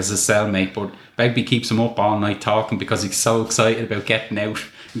Begbie as his cellmate. But Begbie keeps him up all night talking because he's so excited about getting out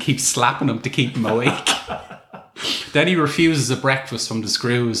and keeps slapping him to keep him awake. Then he refuses a breakfast from the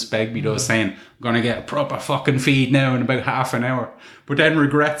Screws, Begbie does, saying, I'm going to get a proper fucking feed now in about half an hour. But then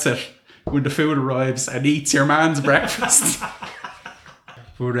regrets it when the food arrives and eats your man's breakfast.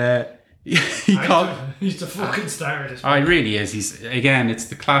 But He's the fucking star of this. Oh, he really is. It's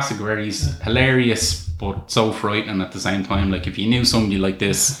the classic where he's hilarious but so frightening at the same time. Like, if you knew somebody like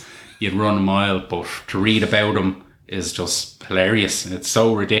this, you'd run a mile, but to read about him is just hilarious. It's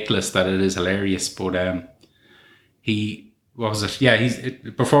so ridiculous that it is hilarious. But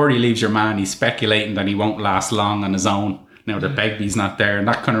before he leaves your man, he's speculating that he won't last long on his own now that Begbie's not there. And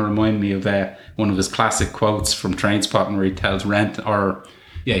that kind of reminded me of one of his classic quotes from Trainspotting where he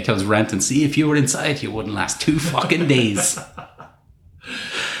tells Renton, see, if you were inside, you wouldn't last 2 fucking days.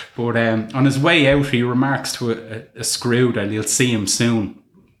 But on his way out, he remarks to a Screw that he'll see him soon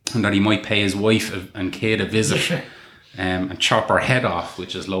and that he might pay his wife and kid a visit and chop her head off,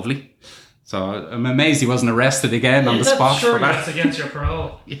 which is lovely. So I'm amazed he wasn't arrested again on the spot for that. That's against your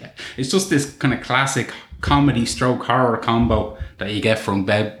parole. Yeah, it's just this kind of classic comedy stroke horror combo that you get from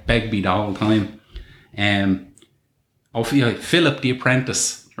Begbie the whole time. Philip the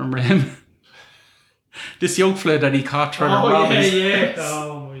Apprentice. Remember him? This young fella that he caught trying to rob us. Yeah.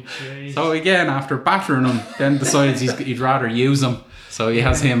 Oh my Jesus. So again, after battering him, then decides he'd rather use him. So he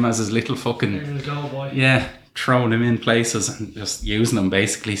has him as his little fucking... Little goal boy. Yeah, throwing him in places and just using him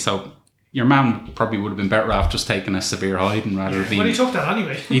basically. So your man probably would have been better off just taking a severe hiding rather than... Well, he took that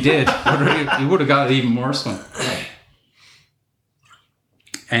anyway. He did. He would have got an even worse one.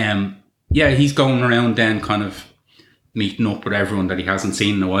 He's going around then kind of meeting up with everyone that he hasn't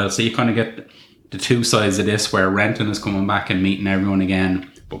seen in a while. So you kind of get the two sides of this where Renton is coming back and meeting everyone again,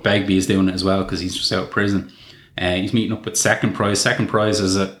 but Begbie is doing it as well because he's just out of prison. He's meeting up with Second Prize. Second Prize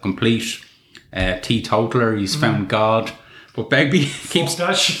is a complete teetotaler. He's found God. But Begbie keeps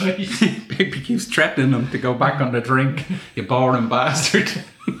Begbie keeps threatening him to go back on the drink, you boring bastard.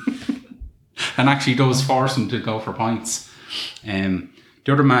 And actually does force him to go for pints.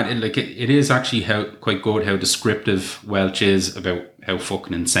 The other man, it is actually quite good how descriptive Welch is about how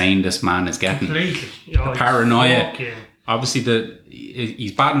fucking insane this man is getting. Completely. The paranoia. Obviously,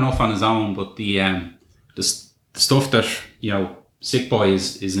 he's bad enough on his own, but the stuff that Sick Boy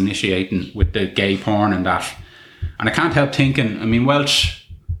is initiating with the gay porn and that. And I can't help thinking. I mean, Welch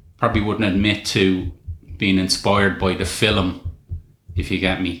probably wouldn't admit to being inspired by the film. If you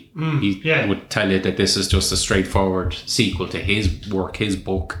get me, he would tell you that this is just a straightforward sequel to his work, his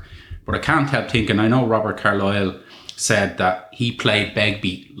book. But I can't help thinking, I know Robert Carlyle said that he played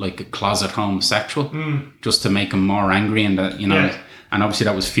Begbie like a closet homosexual just to make him more angry and that, and obviously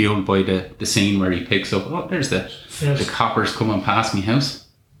that was fueled by the scene where he picks up, there's the coppers coming past me house.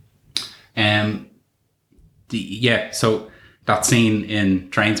 So that scene in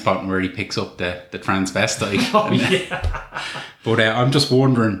Trainspotting where he picks up the transvestite. But I'm just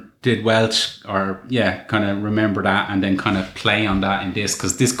wondering, did Welch kind of remember that and then kind of play on that in this?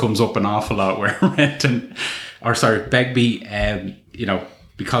 Because this comes up an awful lot where Begbie,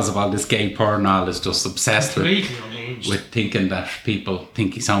 because of all this gay porn and all, is just obsessed Completely unhinged. with thinking that people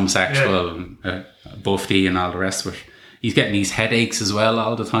think he's homosexual and buffy and all the rest of it. He's getting these headaches as well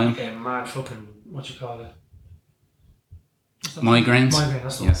all the time. Yeah, mad fucking, what you call it? Migraines? Migraine,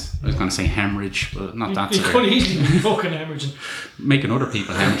 that's the Yes. one. I was going to say hemorrhage, but not that He severe. could easily be fucking hemorrhaging. Making other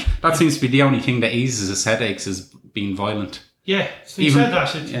people hemorrhage. That seems to be the only thing that eases his headaches, is being violent. Yeah, so he Even- said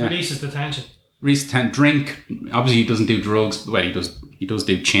that, it releases the tension. Recent drink. Obviously, he doesn't do drugs. Well, he does. He does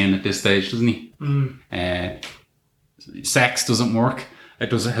do chin at this stage, doesn't he? Sex doesn't work. It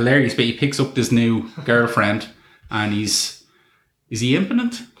does a hilarious bit. He picks up this new girlfriend, and is he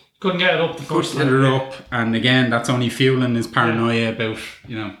impotent? Couldn't get it up the first Get time. her up, and again, that's only fueling his paranoia about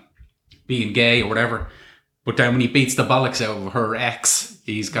being gay or whatever. But then when he beats the bollocks out of her ex,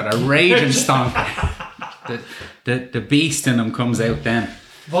 he's got a raging stomper. The beast in him comes out then.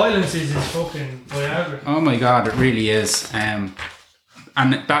 Violence is his fucking Viagra. Oh my god, it really is. And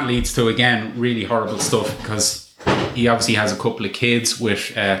that leads to, again, really horrible stuff, because he obviously has a couple of kids with,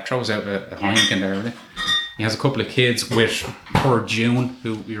 throws out a Heineken there, really. He has a couple of kids with poor June,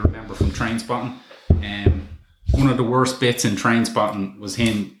 who we remember from Trainspotting. One of the worst bits in Trainspotting was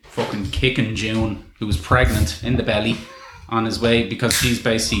him fucking kicking June, who was pregnant, in the belly on his way, because he's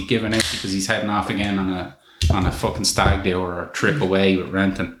basically given out because he's heading off again on a fucking stag do or a trip away with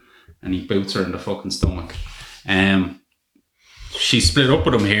Renton, and he boots her in the fucking stomach. She split up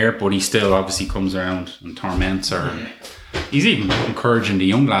with him here, but he still obviously comes around and torments her. And he's even encouraging the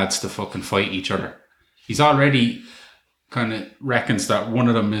young lads to fucking fight each other. He's already kind of reckons that one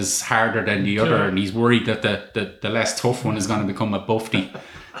of them is harder than the other, and he's worried that the less tough one is going to become a buffy.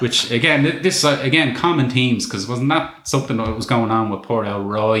 Which again, this is again common themes, because wasn't that something that was going on with poor El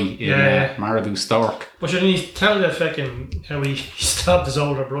Roy in Marabou Stork? But shouldn't he tell the fucking how he stabbed his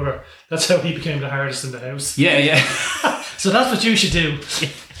older brother? That's how he became the hardest in the house. Yeah. So that's what you should do.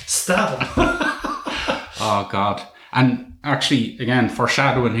 Stab him. Oh God! And actually, again,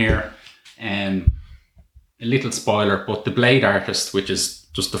 foreshadowing here, a little spoiler, but the Blade Artist, which is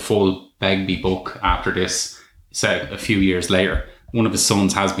just the full Begbie book after this, said a few years later, one of his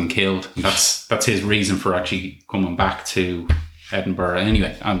sons has been killed. And that's his reason for actually coming back to Edinburgh.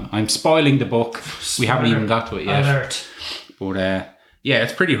 Anyway, I'm spoiling the book. We haven't even got to it yet. Alert. But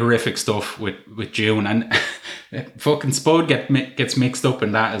it's pretty horrific stuff with June, and fucking Spud gets mixed up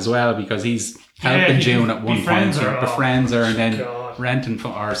in that as well, because he's helping June at one point. Befriends her, and then God. Renton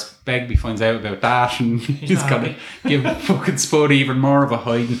or Begbie finds out about that, and he's not gonna happy. give fucking Spud even more of a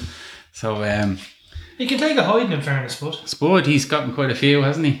hiding. So He can take a hiding, in fairness, but Spud, he's gotten quite a few,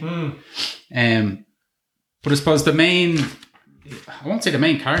 hasn't he? But I suppose I won't say the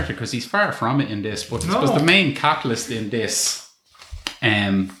main character, because he's far from it in this, but I suppose the main catalyst in this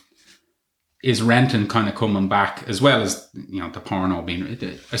is Renton kind of coming back, as well as the porno being.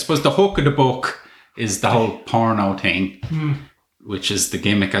 I suppose the hook of the book is the whole porno thing, which is the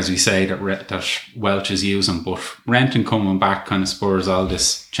gimmick, as we say, that Welch is using. But Renton coming back kind of spurs all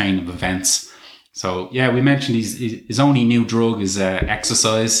this chain of events. So yeah, we mentioned his only new drug is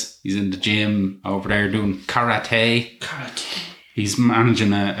exercise. He's in the gym over there doing karate. He's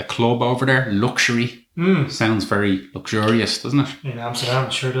managing a club over there, Luxury. Sounds very luxurious, doesn't it? in Amsterdam,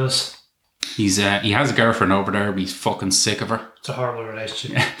 it sure does. He has a girlfriend over there, but he's fucking sick of her. It's a horrible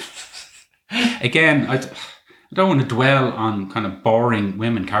relationship. Again, I don't want to dwell on kind of boring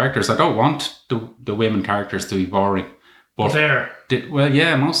women characters. I don't want the women characters to be boring. But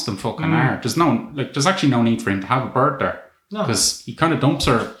There. most of them fucking are. There's actually no need for him to have a bird there. No. Because he kind of dumps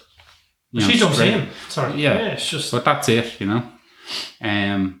her. She jumps straight. in. Sorry. Yeah. It's just. But that's it,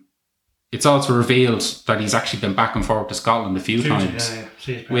 It's also revealed that he's actually been back and forth to Scotland a few times,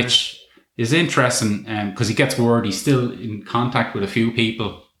 See his parents. which is interesting because he gets word he's still in contact with a few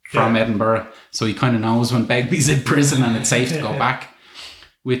people from Edinburgh, so he kind of knows when Begbie's in prison and it's safe to go back,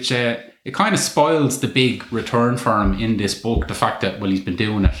 which it kind of spoils the big return for him in this book, the fact that, he's been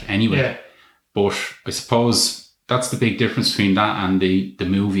doing it anyway. Yeah. But I suppose that's the big difference between that and the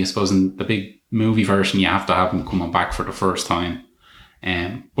movie. I suppose in the big movie version, you have to have him coming back for the first time.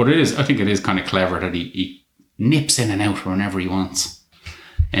 But I think it is kind of clever that he nips in and out whenever he wants.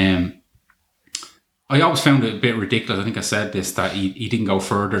 I always found it a bit ridiculous. I think I said this, that he didn't go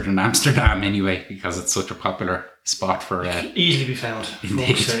further than Amsterdam anyway, because it's such a popular spot for... easily be found. For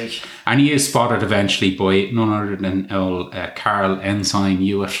fuck's sake. And he is spotted eventually by none other than old Carl Ensign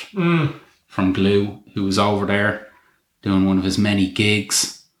Hewitt from Glue, who was over there doing one of his many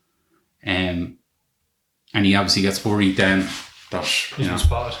gigs. And he obviously gets worried then that... He's been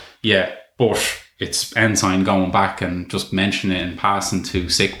spotted. Yeah, but it's Ensign going back and just mentioning it in passing to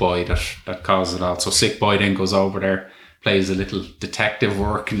Sick Boy that causes it all. So Sick Boy then goes over there plays a little detective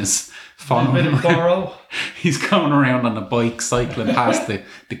work and is A following bit him of around. borrow. He's going around on a bike, cycling past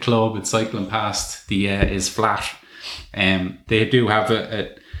the club and cycling past his flat. They do have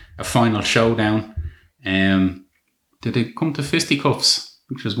a final showdown. Did it come to fisticuffs?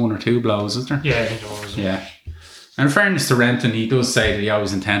 Which was 1 or 2 blows, is there? Yeah, I think it was. Yeah. And in fairness to Renton, he does say that he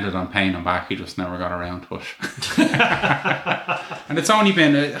always intended on paying him back. He just never got around to it. And it's only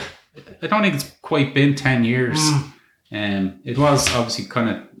been, I don't think it's quite been 10 years. It was obviously kind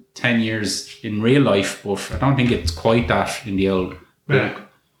of 10 years in real life, but I don't think it's quite that in the old Yeah. book.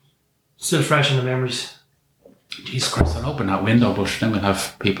 Still fresh in the memories. Jesus Christ, I'll open that window, but then we'll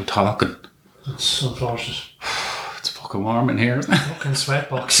have people talking. That's unfortunate. It's fucking warm in here, isn't it? Fucking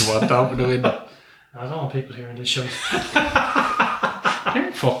sweatbox. You want to open the window? I don't want people hearing this show.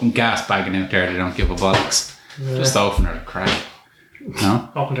 They're fucking gas bagging out there, they don't give a bollocks. Yeah. Just open her a crack. No?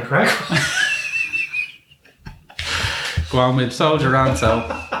 Open the crack. Go on, we'll soldier on. So,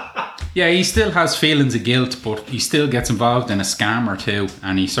 yeah, he still has feelings of guilt, but he still gets involved in a scam or two,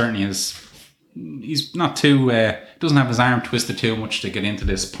 and he certainly is. He's not too. Doesn't have his arm twisted too much to get into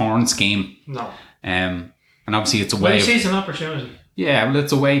this porn scheme. No. And obviously, it's a Well, way. he sees an opportunity. Yeah, well,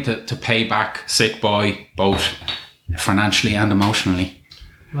 it's a way to pay back Sick Boy, both financially and emotionally.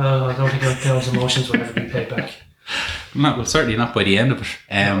 Well, I don't think those emotions will ever be paid back. Not well, certainly not by the end of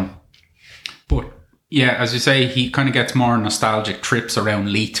it. But yeah, as you say, he kind of gets more nostalgic trips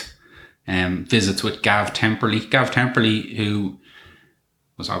around Leith. Visits with Gav Temperley. Gav Temperley, who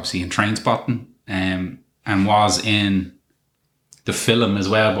was obviously in Trainspotting, and was in the film as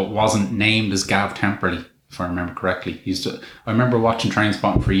well, but wasn't named as Gav Temperley, if I remember correctly. I remember watching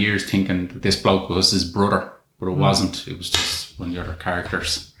Trainspotting for years thinking that this bloke was his brother, but it wasn't. It was just one of the other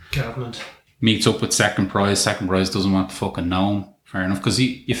characters. Government. Meets up with Second Prize. Second Prize doesn't want to fucking know him. Fair enough, because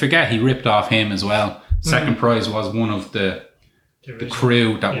you forget he ripped off him as well. Second Prize was one of the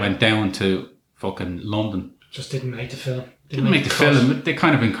crew that went down to fucking London. Just didn't make the film. Didn't make the film. They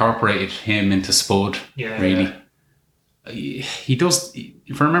kind of incorporated him into Spud. Yeah, really. He does.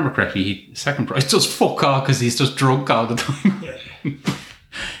 If I remember correctly, Second Prize does fuck all because he's just drunk all the time. Yeah.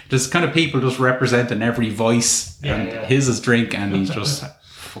 There's kind of people just representing every voice, and his is drink, and he's just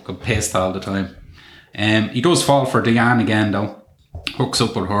fucking pissed all the time. He does fall for Diane again though. Hooks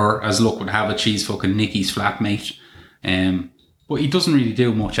up with her, as luck would have it. She's fucking Nicky's flatmate. But he doesn't really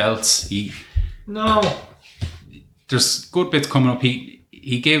do much else. No. There's good bits coming up. He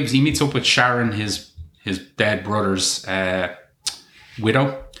meets up with Sharon, his dead brother's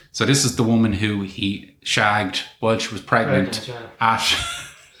widow. So this is the woman who he shagged while she was pregnant at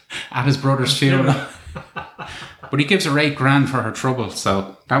his brother's funeral. But he gives her $8,000 for her trouble,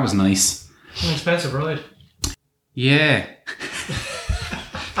 so that was nice. An expensive ride. Yeah.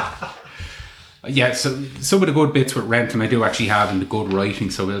 Yeah, so some of the good bits with Renton I do actually have in the good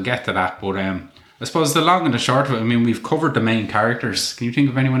writing, so we'll get to that. But I suppose the long and the short of it, I mean, we've covered the main characters. Can you think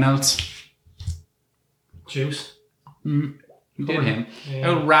of anyone else? Juice. You did him. Yeah.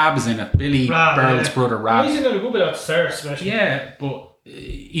 Oh, Rab is in it. Billy Burrell's brother, Rab. He's in it a good bit at the start, especially. Yeah, but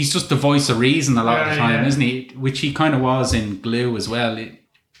he's just the voice of reason a lot of the time, isn't he? Which he kind of was in Glue as well.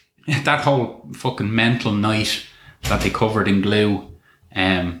 That whole fucking mental night that they covered in Glue,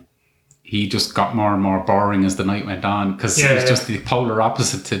 he just got more and more boring as the night went on because he was just the polar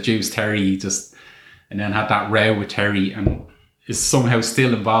opposite to Juice Terry. And then had that row with Terry and is somehow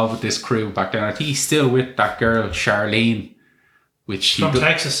still involved with this crew back then. I think he's still with that girl Charlene, which from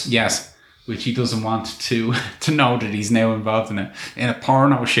Texas. Yes, which he doesn't want to know that he's now involved in a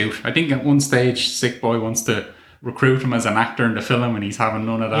porno shoot. I think at one stage Sick Boy wants to recruit him as an actor in the film, and he's having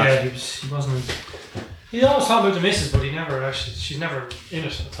none of that. Yeah, he wasn't. He always talked about the missus, but she's never in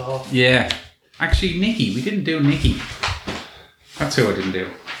it at all. Yeah. Actually, Nikki. We didn't do Nikki. That's who I didn't do.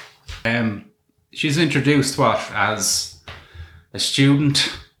 She's introduced, as a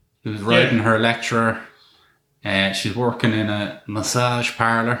student who's riding her lecturer. She's working in a massage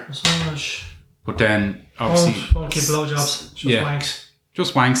parlour. Massage. But then, obviously... Won't give blowjobs. Just wanks.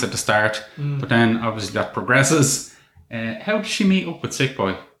 Just wanks at the start. But then, obviously, that progresses. How did she meet up with Sick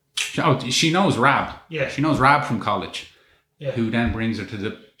Boy? She knows Rab. Yeah. She knows Rab from college. Yeah. Who then brings her to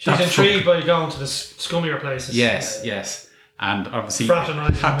the... She's intrigued by going to the scummier places. Yes. And obviously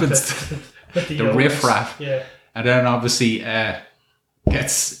happens the riff-raff. Yeah. And then obviously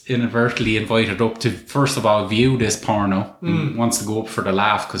gets inadvertently invited up to, first of all, view this porno. And wants to go up for the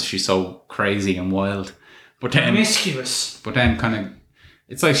laugh because she's so crazy and wild. But then... Promiscuous. But then kind of...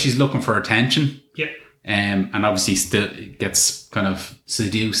 It's like she's looking for attention. Yeah. And obviously still gets kind of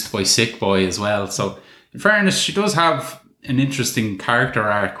seduced by Sick Boy as well. So in fairness, she does have an interesting character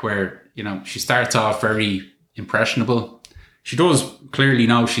arc where, she starts off very impressionable. She does clearly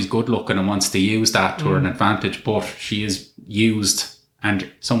know she's good looking and wants to use that to her advantage, but she is used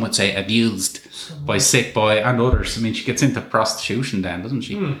and some would say abused by Sick Boy and others. I mean, she gets into prostitution then, doesn't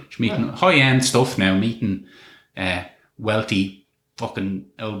she? She's meeting high-end stuff now, meeting wealthy fucking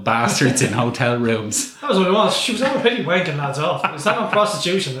old bastards in hotel rooms. That was what it was. She was already wanking lads off. It's not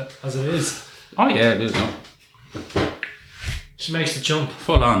prostitution as it is. Oh yeah, it is. No. She makes the jump.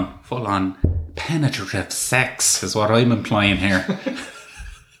 Full on penetrative sex is what I'm implying here.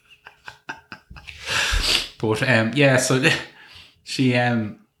 But yeah, so she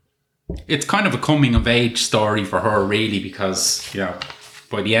it's kind of a coming of age story for her really, because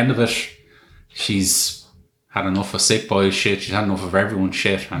by the end of it she's had enough of Sick Boy's shit, she's had enough of everyone's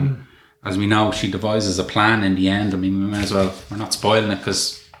shit, and as we know, she devises a plan in the end. I mean, we may as well, we're not spoiling it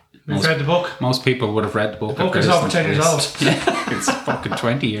because we've read the book. Most people would have read the book. The book is over 10 years old. Yeah, it's fucking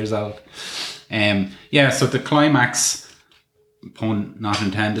 20 years old. So the climax, pun not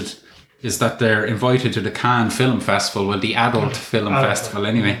intended, is that they're invited to the Cannes Film Festival, well, the adult film festival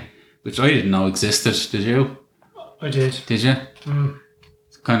anyway, which I didn't know existed. Did you? I did. Did you?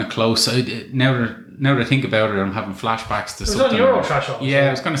 It's kind of close. Now that I think about it, I'm having flashbacks to something. It was on Eurotrash also. Yeah,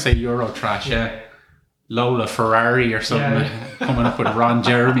 I was going to say Eurotrash, yeah. Lola Ferrari or something coming up with Ron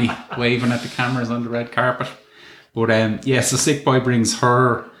Jeremy waving at the cameras on the red carpet. But so Sick Boy brings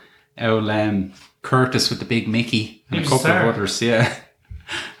her out, Curtis with the big Mickey and a couple of others,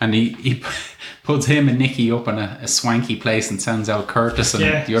 and he puts him and Nicky up in a swanky place and sends out Curtis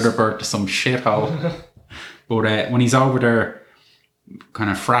and the other bird to some shithole. But when he's over there kind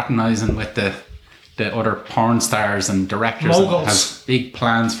of fraternising with the other porn stars and directors and has big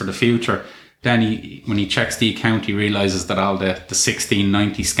plans for the future, then when he checks the account, he realises that all the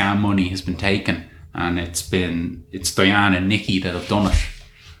 1690 scam money has been taken, and it's Diane and Nicky that have done it.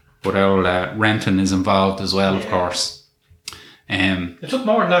 But old Renton is involved as well, of course. It took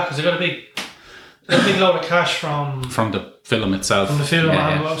more than that because they got a big load of cash from the film itself. From the film,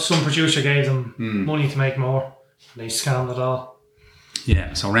 and some producer gave them money to make more. They scammed it all.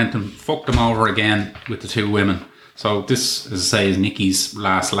 Yeah, so Renton fucked them over again with the two women. So this, as I say, is Nicky's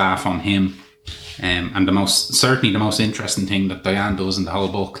last laugh on him. And certainly the most interesting thing that Diane does in the whole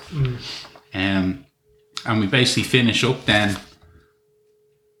book. And we basically finish up then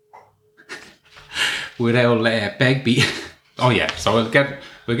with old Begbie. Oh yeah, so we'll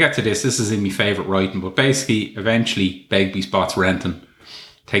get to this. This is in my favourite writing, but basically, eventually, Begbie spots Renton,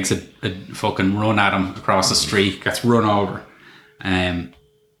 takes a fucking run at him across the street, gets run over, and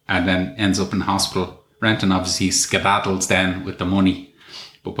then ends up in hospital. Renton obviously skedaddles then with the money.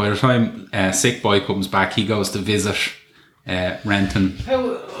 But by the time Sick Boy comes back, he goes to visit Renton.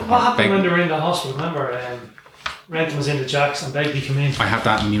 What happened when they were in the hospital? Remember, Renton was in the jacks and Begbie came in. I have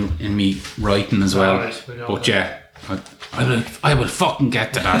that in me writing as well. Right, but yeah, I will fucking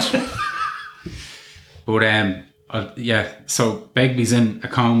get to that. But so Begbie's in a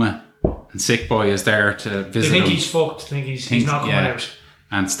coma and Sick Boy is there to visit him. They think he's fucked. Think he's not coming out.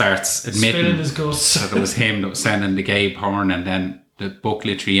 And starts admitting spilling his guts. that it was him that was sending the gay porn, and then the book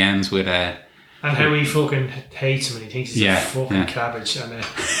literally ends with and how he fucking hates him and he thinks he's a fucking cabbage. And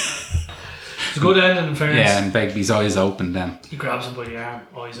it's a good ending in fairness. Yeah, and Begbie's eyes open then. He grabs him by the arm,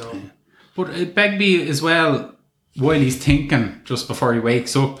 eyes open. But Begbie as well, while he's thinking just before he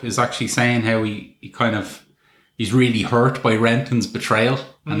wakes up, is actually saying how he's really hurt by Renton's betrayal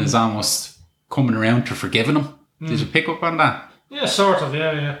and is almost coming around to forgiving him. Did you pick up on that? Yeah, sort of,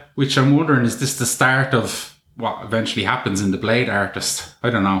 yeah. Which I'm wondering, is this the start of what eventually happens in The Blade Artist? I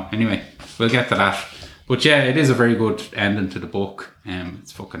don't know. Anyway, we'll get to that. But yeah, it is a very good ending to the book.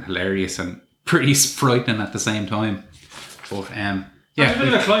 It's fucking hilarious and pretty frightening at the same time. But there's a bit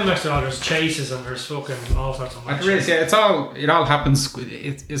of a climax to all. There's chases and there's fucking all sorts of there is, yeah. It all happens.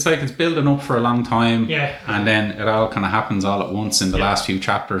 It's like it's building up for a long time. Yeah. And then it all kind of happens all at once in the last few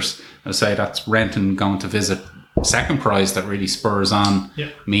chapters. I say that's Renton going to visit Second Prize that really spurs on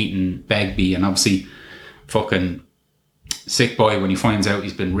meeting Begbie, and obviously fucking Sick Boy, when he finds out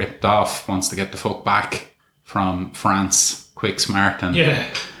he's been ripped off, wants to get the fuck back from France quick smart. And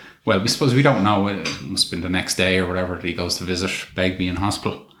well, we suppose we don't know, it must have been the next day or whatever that he goes to visit Begbie in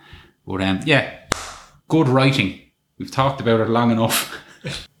hospital. But good writing. We've talked about it long enough.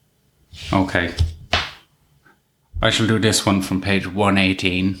 Okay, I shall do this one from page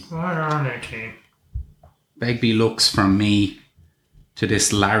 118. 118. Begbie looks from me to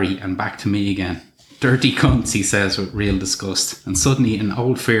this Larry and back to me again. Dirty cunts, he says with real disgust. And suddenly an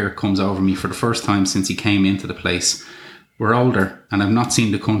old fear comes over me for the first time since he came into the place. We're older and I've not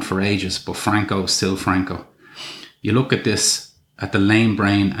seen the cunt for ages, but Franco is still Franco. You look at this at the lame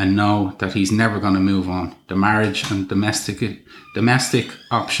brain and know that he's never going to move on. The marriage and domestic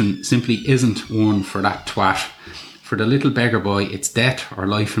option simply isn't one for that twat. For the little beggar boy, it's death or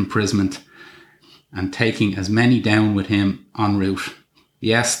life imprisonment, and taking as many down with him en route.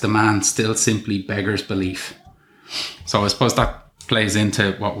 Yes, the man still simply beggars belief. So I suppose that plays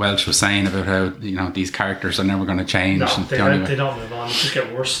into what Welsh was saying about how, you know, these characters are never going to change. No, they don't move on. They just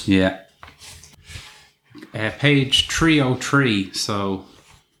get worse. Yeah. Page 303. So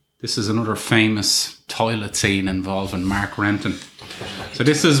this is another famous toilet scene involving Mark Renton. So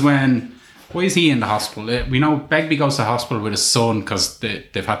this is when, why is he in the hospital? We know Begbie goes to hospital with his son because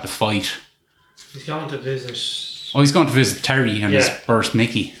they've had to fight. He's going to visit. Oh, he's going to visit Terry and his burst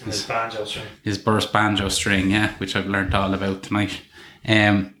Mickey. His banjo string. His burst banjo string, yeah, which I've learnt all about tonight.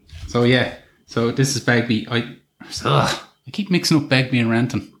 So this is Begbie. I keep mixing up Begbie and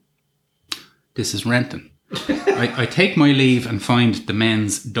Renton. This is Renton. I take my leave and find the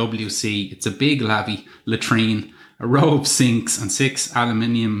men's WC. It's a big lavvy latrine, a row of sinks and 6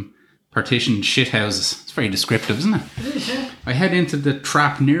 aluminium partitioned shithouses. It's very descriptive, isn't it? It is, yeah. I head into the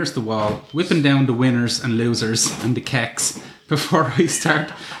trap nearest the wall, whipping down the winners and losers and the kecks before I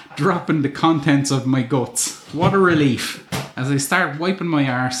start dropping the contents of my guts. What a relief. As I start wiping my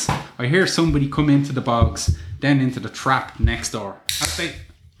arse, I hear somebody come into the bogs, then into the trap next door.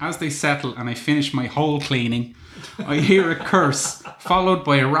 As they settle and I finish my whole cleaning, I hear a curse, followed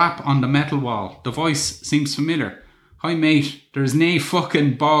by a rap on the metal wall. The voice seems familiar. Hi mate, there's nae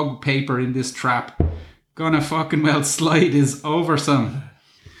fucking bog paper in this trap. Gonna fucking well slide his over some.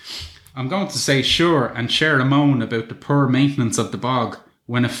 I'm going to say sure and share a moan about the poor maintenance of the bog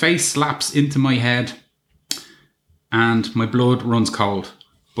when a face slaps into my head and my blood runs cold.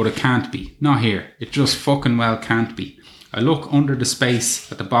 But it can't be. Not here. It just fucking well can't be. I look under the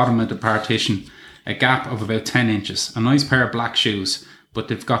space at the bottom of the partition, a gap of about 10 inches. A nice pair of black shoes, but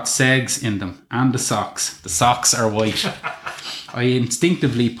they've got segs in them, and the socks. The socks are white. I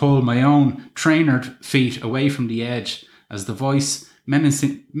instinctively pull my own trainered feet away from the edge as the voice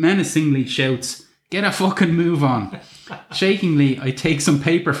menacingly shouts, "Get a fucking move on." Shakingly, I take some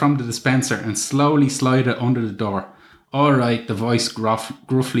paper from the dispenser and slowly slide it under the door. All right, the voice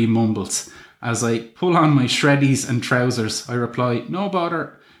gruffly mumbles. As I pull on my shreddies and trousers, I reply, "No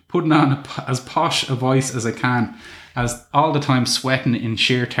bother," putting on as posh a voice as I can, as all the time sweating in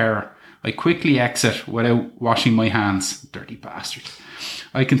sheer terror. I quickly exit without washing my hands. Dirty bastard.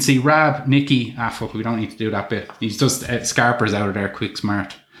 I can see Rab, Nicky, fuck, we don't need to do that bit. He's just Scarper's out of there, quick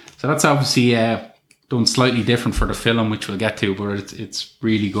smart. So that's obviously done slightly different for the film, which we'll get to, but it's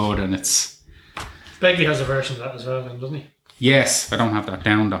really good, and it's... Begley has a version of that as well, doesn't he? Yes, I don't have that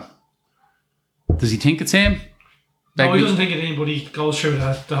down though. Does he think it's him? No, he doesn't think it's him, but he goes through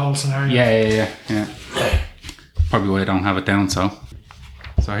the whole scenario. Yeah. Probably why I don't have it down, so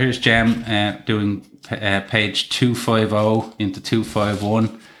here's Jem doing page 250 into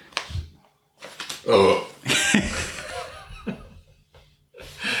 251. Oh.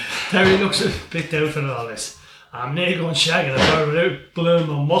 Terry looks a bit down for all this. I'm near going shagging a girl without blowing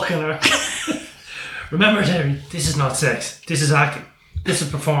my muck in her. Remember, Terry, this is not sex. This is acting. This is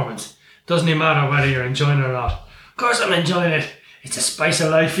performance. Doesn't even matter whether you're enjoying it or not. Of course I'm enjoying it. It's a spice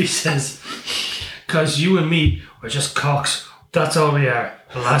of life, he says. Because you and me, we're just cocks. That's all we are.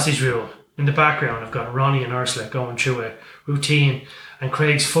 The lassie's rule. In the background, I've got Ronnie and Ursula going through a routine, and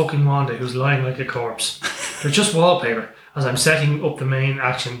Craig's fucking Wanda, who's lying like a corpse. They're just wallpaper, as I'm setting up the main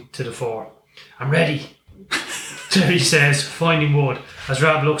action to the fore. I'm ready, Terry says, finding wood, as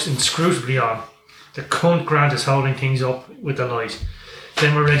Rab looks inscrutably on. The cunt Grant is holding things up with the light.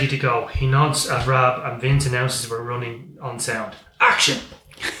 Then we're ready to go. He nods at Rab, and Vince announces we're running on sound. Action!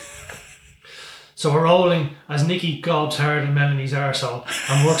 So we're rolling as Nicky gobs hard in Melanie's arsehole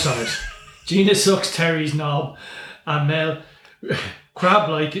and works on it. Gina sucks Terry's knob, and Mel,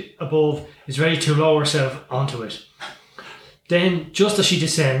 crab-like above, is ready to lower herself onto it. Then, just as she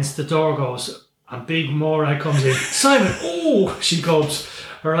descends, the door goes, and Big Morag comes in. Simon, oh, she gulps,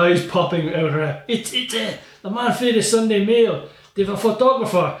 her eyes popping out of her head. It's the man for the Sunday meal. They've a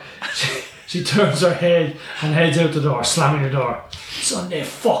photographer. She turns her head and heads out the door, slamming the door. Sunday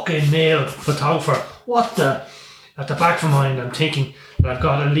fucking meal photographer. What the? At the back of my mind, I'm thinking that I've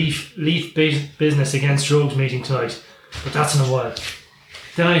got a leaf business against drugs meeting tonight, but that's in a while.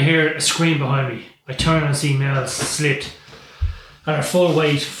 Then I hear a scream behind me. I turn and see Mel slipped, and her full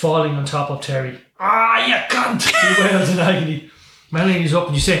weight falling on top of Terry. Ah, you cunt! He wails in agony. Melanie's up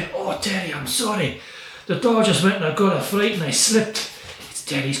and you say, "Oh, Terry, I'm sorry. The door just went and I got a fright and I slipped." It's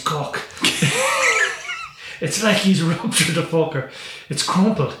Terry's cock. It's like he's ruptured the fucker. It's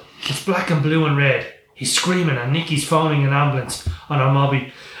crumpled. It's black and blue and red. He's screaming and Nicky's phoning an ambulance on our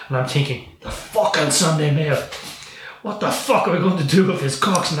mobby. And I'm thinking, the fucking Sunday Mail. What the fuck are we going to do if his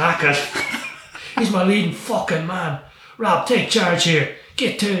cock's knackered? He's my leading fucking man. Rob, take charge here.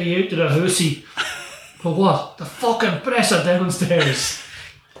 Get Terry out to the hussy. But what? The fucking presser downstairs.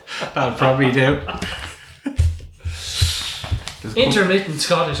 That'll probably do. Intermittent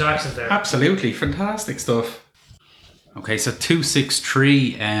Scottish accent there. Absolutely. Fantastic stuff. Okay, so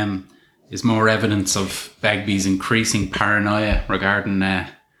 263 is more evidence of Begbie's increasing paranoia regarding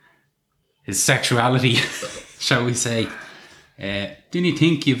his sexuality, shall we say. Didn't you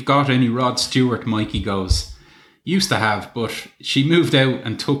think you've got any Rod Stewart, Mikey goes. Used to have, but she moved out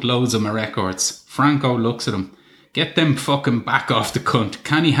and took loads of my records. Franco looks at him. Get them fucking back off the cunt.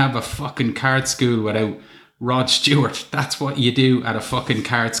 Can he have a fucking card school without Rod Stewart? That's what you do at a fucking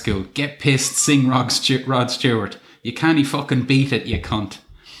card school. Get pissed, sing Rod Stewart. You can't fucking beat it, you cunt.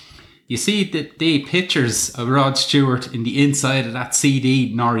 You see the pictures of Rod Stewart in the inside of that CD,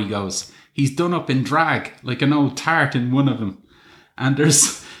 Norrie goes. He's done up in drag, like an old tart in one of them. And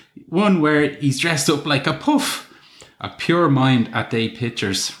there's one where he's dressed up like a puff. A pure mind at they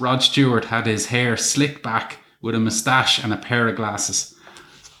pictures. Rod Stewart had his hair slicked back with a moustache and a pair of glasses.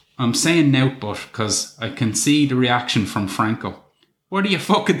 I'm saying now, but because I can see the reaction from Franco. What are you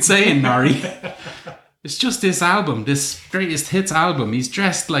fucking saying, Norrie? It's just this album, this greatest hits album. He's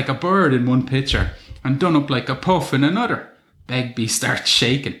dressed like a bird in one picture and done up like a puff in another. Begbie starts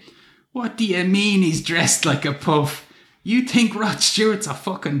shaking. What do you mean he's dressed like a puff? You think Rod Stewart's a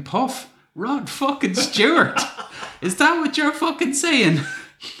fucking puff? Rod fucking Stewart. Is that what you're fucking saying?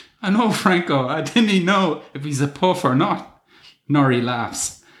 I know, Franco. I didn't know if he's a puff or not. Norrie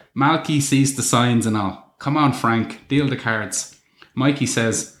laughs. Malky sees the signs and all. Come on, Frank. Deal the cards. Mikey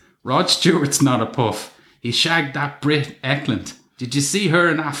says, Rod Stewart's not a puff. He shagged that Brit Eklund. Did you see her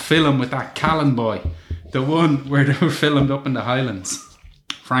in that film with that Callan boy? The one where they were filmed up in the Highlands.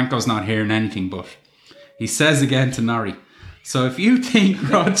 Franco's not hearing anything, but he says again to Norrie, so if you think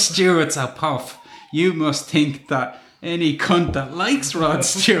Rod Stewart's a puff, you must think that any cunt that likes Rod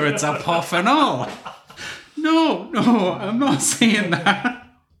Stewart's a puff and all. No, I'm not saying that.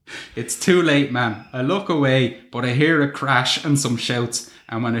 It's too late, man. I look away, but I hear a crash and some shouts,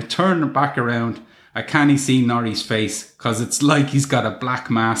 and when I turn back around, I can't see Norrie's face, because it's like he's got a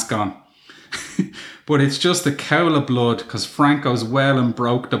black mask on. But it's just a cowl of blood, because Franco's well and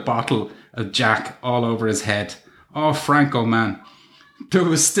broke the bottle of Jack all over his head. Oh, Franco, man. There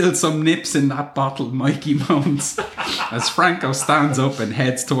was still some nips in that bottle, Mikey moans, as Franco stands up and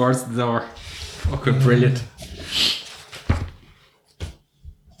heads towards the door. Fucking brilliant.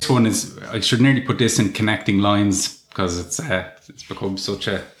 This one is, I should nearly put this in connecting lines, because it's become such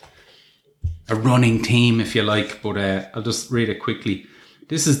a running theme, if you like, but I'll just read it quickly.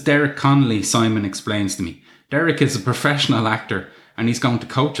 This is Derek Connolly, Simon explains to me. Derek is a professional actor and he's going to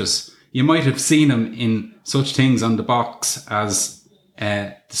coach us. You might have seen him in such things on the box as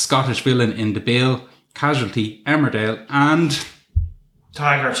the Scottish villain in The Bill, Casualty, Emmerdale and...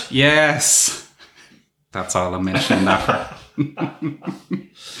 Taggart. Yes. That's all I'm mentioning that for.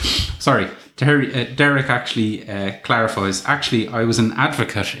 Sorry, Derek actually clarifies. Actually, I was an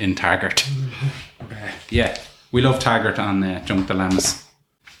advocate in Taggart. Yeah, we love Taggart on Junk Dilemmas.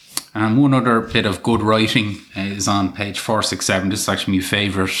 And one other bit of good writing is on page 467. This is actually my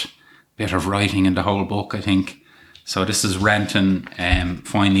favourite bit of writing in the whole book, I think. So this is Renton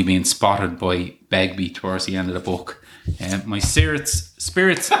finally being spotted by Begbie towards the end of the book. My spirits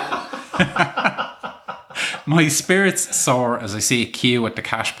my spirits soar as I see a queue at the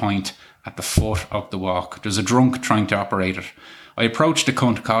cash point at the foot of the walk. There's a drunk trying to operate it. I approach the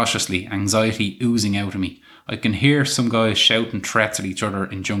cunt cautiously, anxiety oozing out of me. I can hear some guys shouting threats at each other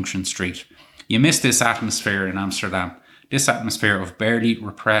in Junction Street. You miss this atmosphere in Amsterdam. This atmosphere of barely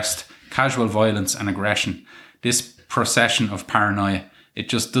repressed, casual violence and aggression. This procession of paranoia. It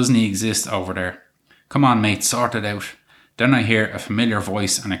just doesn't exist over there. Come on, mate, sort it out. Then I hear a familiar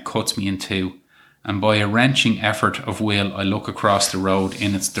voice and it cuts me in two. And by a wrenching effort of will, I look across the road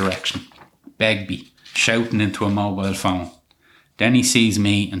in its direction. Begbie, shouting into a mobile phone. Then he sees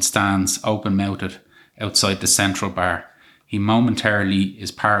me and stands, open-mouthed, outside the central bar. He momentarily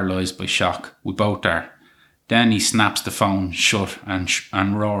is paralysed by shock. We both are. Then he snaps the phone shut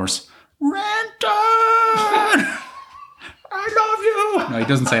and roars, Renton! I love you! No, he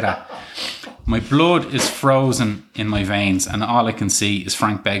doesn't say that. My blood is frozen in my veins and all I can see is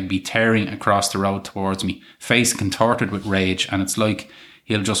Frank Begbie tearing across the road towards me, face contorted with rage, and it's like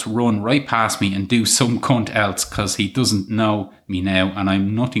he'll just run right past me and do some cunt else because he doesn't know me now and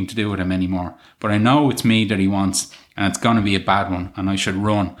I'm nothing to do with him anymore. But I know it's me that he wants and it's going to be a bad one and I should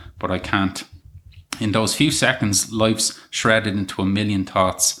run, but I can't. In those few seconds, life's shredded into a million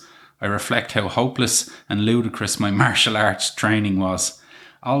thoughts. I reflect how hopeless and ludicrous my martial arts training was.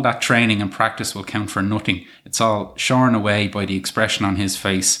 All that training and practice will count for nothing. It's all shorn away by the expression on his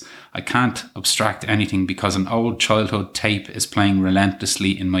face. I can't abstract anything because an old childhood tape is playing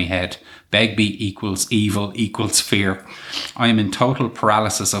relentlessly in my head. Begbie equals evil equals fear. I am in total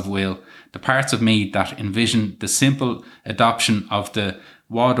paralysis of will. The parts of me that envision the simple adoption of the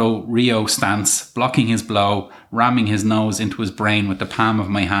Wado Rio stance, blocking his blow, ramming his nose into his brain with the palm of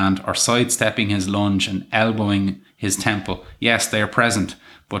my hand, or sidestepping his lunge and elbowing his temple. Yes, they are present,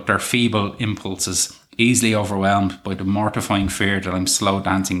 but they're feeble impulses, easily overwhelmed by the mortifying fear that I'm slow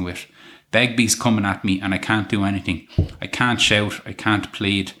dancing with. Begbie's coming at me and I can't do anything. I can't shout, I can't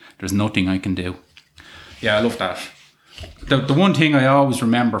plead. There's nothing I can do. Yeah, I love that. The one thing I always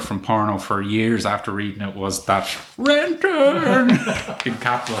remember from porno for years after reading it was that Renton in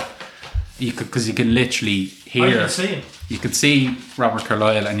capital. Because you can literally hear. I can see him. You can see Robert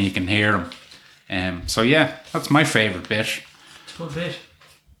Carlyle and you can hear him. So yeah, that's my favourite bit. It's a good bit.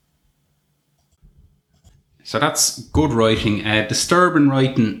 So that's good writing. Disturbing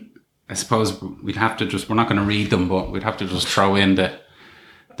writing, I suppose we'd have to just, we're not going to read them, but we'd have to just throw in the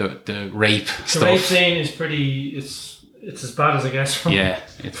rape stuff. The rape scene is pretty, it's as bad as it gets from,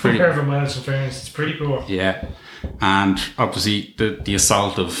 it's pretty, Irvin Welsh in fairness. It's pretty poor. Yeah. And obviously the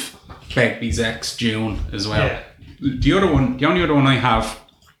assault of Begbie's ex, June, as well. Yeah. The only other one I have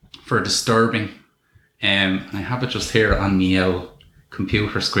for disturbing, and I have it just here on my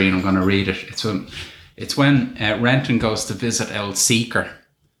computer screen, I'm going to read it. It's when Renton goes to visit old Seeker.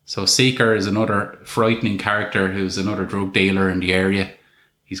 So Seeker is another frightening character who's another drug dealer in the area.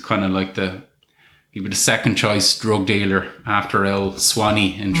 He's kind of like he was the second choice drug dealer after El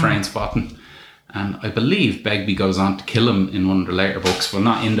Swanee in Trainspotting. And I believe Begbie goes on to kill him in one of the later books. Well,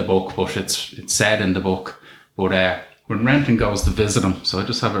 not in the book, but it's said in the book. But when Renton goes to visit him, so I'll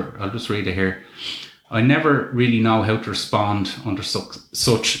just read it here. I never really know how to respond under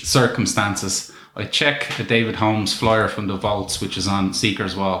such circumstances. I check a David Holmes flyer from the vaults, which is on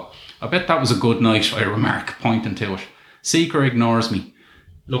Seeker's wall. I bet that was a good night, I remark, pointing to it. Seeker ignores me,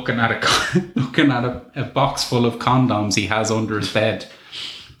 looking at a box full of condoms he has under his bed.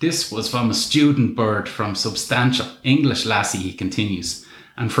 This was from a student bird from Substantial English lassie, he continues.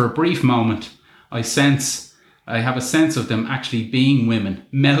 And for a brief moment, I have a sense of them actually being women,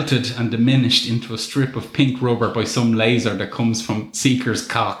 melted and diminished into a strip of pink rubber by some laser that comes from Seeker's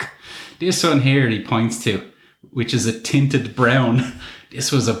cock. This one here he points to, which is a tinted brown.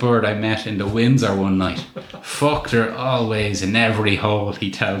 This was a bird I met in the Windsor one night. Fucked her always in every hole,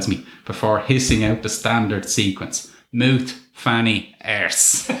 he tells me, before hissing out the standard sequence. Moot, fanny,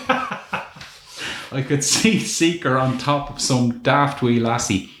 arse. I could see Seeker on top of some daft wee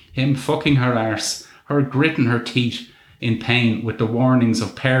lassie, him fucking her arse, her gritting her teeth in pain with the warnings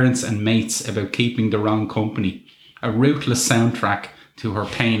of parents and mates about keeping the wrong company. A ruthless soundtrack to her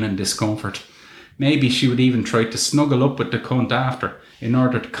pain and discomfort. Maybe she would even try to snuggle up with the cunt after, in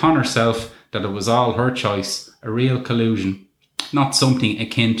order to con herself that it was all her choice, a real collusion, not something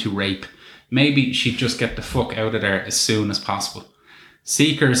akin to rape. Maybe she'd just get the fuck out of there as soon as possible.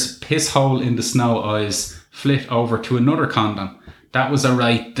 Seeker's piss hole in the snow eyes flit over to another condom. That was a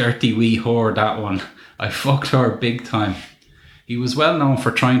right dirty wee whore, that one. I fucked her big time. He was well known for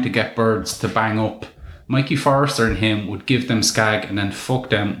trying to get birds to bang up. Mikey Forrester and him would give them skag and then fuck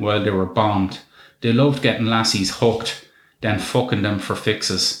them while they were bombed. They loved getting lassies hooked, then fucking them for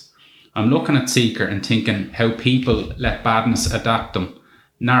fixes. I'm looking at Seeker and thinking how people let badness adapt them,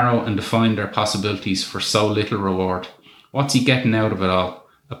 narrow and define their possibilities for so little reward. What's he getting out of it all?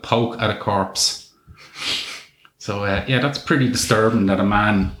 A poke at a corpse. So that's pretty disturbing that a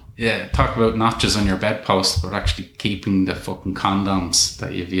man, talk about notches on your bedpost, but actually keeping the fucking condoms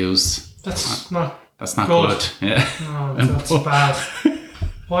that you've used. That's not good. Yeah. No, that's bad.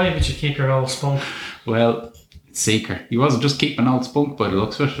 Why would you keep your old spunk? Well, Seeker. He wasn't just keeping old spunk by the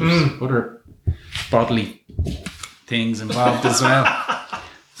looks of it. There's other bodily things involved as well.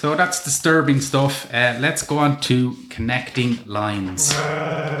 So that's disturbing stuff. Let's go on to connecting lines.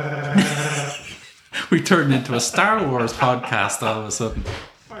 We turned into a Star Wars podcast all of a sudden.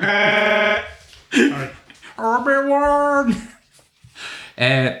 Obi-Wan!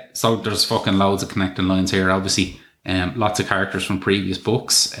 So there's fucking loads of connecting lines here, obviously. Lots of characters from previous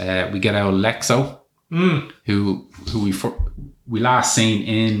books. We get out Lexo, who we last seen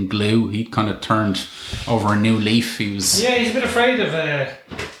in Glue. He kind of turned over a new leaf. He's a bit afraid of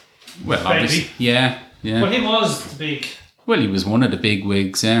obviously, yeah. But he was big. Well, he was one of the big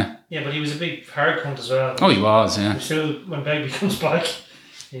wigs, yeah. Yeah, but he was a big hard cunt as well. Oh, he was, yeah. Still, when Begbie comes back.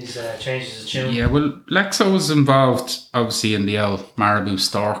 changes his tune. Yeah, well, Lexo was involved, obviously, in the old Marabou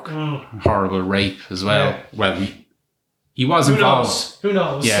Stork horrible rape as well. Yeah. Well, he was involved. Who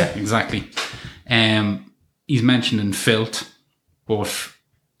knows? Yeah, exactly. He's mentioned in Filth, but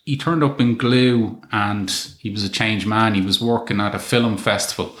he turned up in Glue and he was a changed man. He was working at a film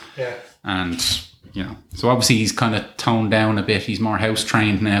festival. Yeah. And, so obviously he's kind of toned down a bit. He's more house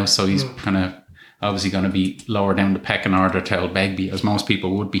trained now, so he's kind of obviously going to be lower down the pecking order to old Begbie, as most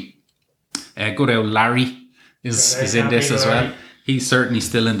people would be. Good old Larry is in this as well. He's certainly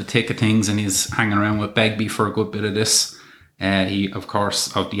still in the thick of things and he's hanging around with Begbie for a good bit of this. He, of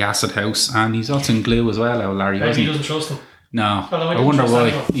course, of the Acid House, and he's also in Glue as well, old Larry. Maybe he doesn't trust him. No, Well, I wonder why.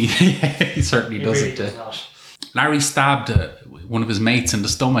 He certainly doesn't. Really does not. Larry stabbed one of his mates in the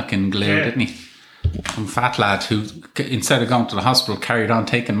stomach in Glue, didn't he? Some fat lad who, instead of going to the hospital, carried on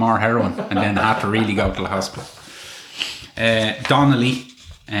taking more heroin and then had to really go to the hospital. Donnelly,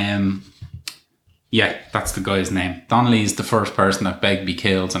 that's the guy's name. Donnelly is the first person that Begbie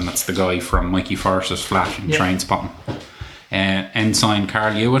kills, and that's the guy from Mikey Forster's flat in Trainspotting. Ensign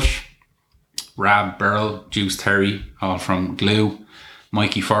Carl Hewitt, Rab Burrell, Juice Terry, all from Glue.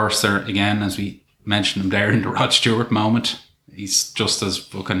 Mikey Forster, again, as we mentioned him there in the Rod Stewart moment. He's just as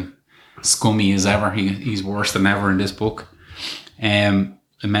fucking scummy as ever. He's worse than ever in this book. I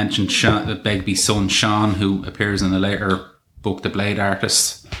mentioned Begbie's son Sean, who appears in a later book, The Blade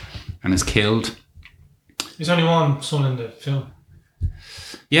Artist, and is killed. There's only one son in the film.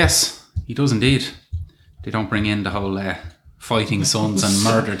 Yes, he does indeed. They don't bring in the whole fighting sons and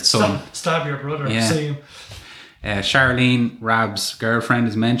murdered son. Stab your brother. Yeah. See him. Charlene, Rab's girlfriend,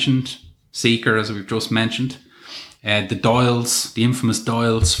 is mentioned. Seeker, as we've just mentioned. The Doyles, the infamous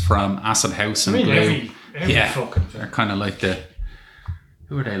Doyles from Acid House and Glue. Every fucking they're kind of like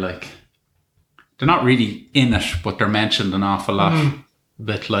who are they like? They're not really in it, but they're mentioned an awful lot. A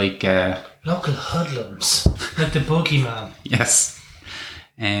bit like local hoodlums, like the Boogeyman. Yes.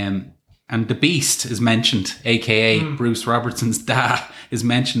 And the Beast is mentioned, aka Bruce Robertson's dad, is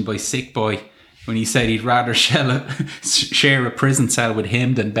mentioned by Sick Boy when he said he'd rather share a prison cell with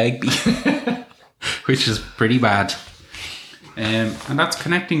him than Begbie, which is pretty bad. And that's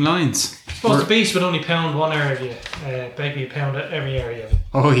connecting lines. Well, the Beast would only pound one area. Begbie would pound every area.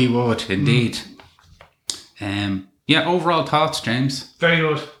 Oh, he would indeed. Overall thoughts, James? Very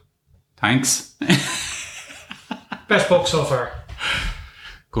good. Thanks. Best book so far.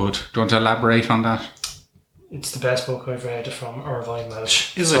 Good. Do you want to elaborate on that? It's the best book I've read from Irvine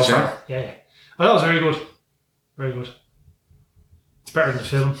Welsh. Is it, far. Yeah. Well, that was very good. Very good. It's better than the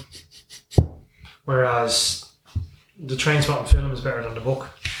film. Whereas the Trainspotting film is better than the book.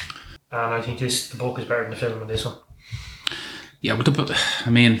 And I think the book is better than the film in this one. Yeah, but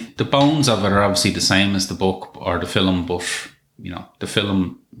the bones of it are obviously the same as the book or the film, but the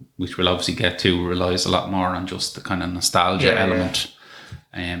film, which we'll obviously get to, relies a lot more on just the kind of nostalgia element.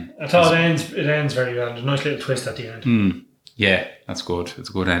 I thought it ends very well. There's a nice little twist at the end. Yeah, that's good. It's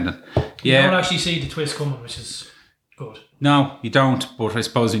a good ending. You don't actually see the twist coming, which is good. No, you don't. But I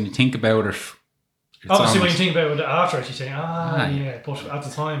suppose when you think about it, obviously when you think about it after it, you think, but at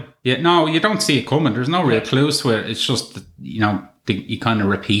the time. Yeah, no, you don't see it coming. There's no real clues to it. It's just that, he kind of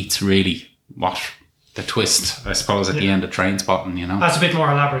repeats really what the twist, I suppose, at the end of Trainspotting, That's a bit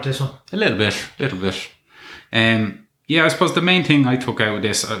more elaborate, this one. A little bit. I suppose the main thing I took out of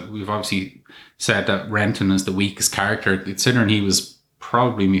this, we've obviously said that Renton is the weakest character, considering he was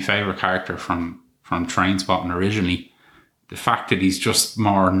probably my favourite character from Trainspotting originally. The fact that he's just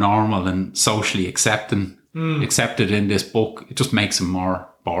more normal and socially accepted in this book, it just makes him more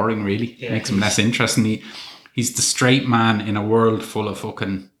boring, really. It makes him less interesting. He's the straight man in a world full of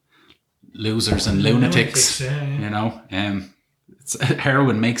fucking losers and lunatics.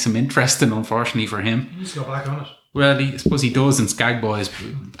 Heroin makes him interesting, unfortunately for him. He needs to go back on it. Well, I suppose he does in Skag Boys.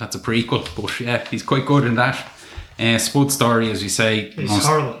 That's a prequel, but he's quite good in that. Spud Story, as you say, it's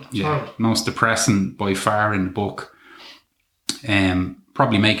horrible. Horrible. Most depressing by far in the book.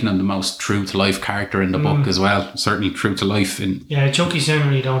 Probably making him the most true to life character in the book as well. Certainly true to life in. Yeah, Chunky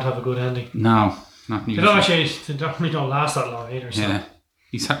generally don't have a good ending. No, not usually. They don't last that long either. So. Yeah,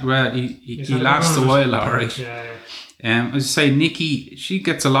 he lasts a while, alright. Yeah. As I say, Nikki, she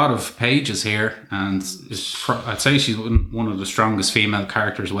gets a lot of pages here, and I'd say she's one of the strongest female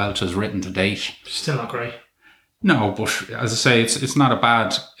characters Welsh has written to date. She's still not great. No, but as I say, it's not a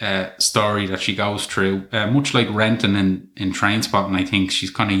bad story that she goes through. Much like Renton in Trainspotting, I think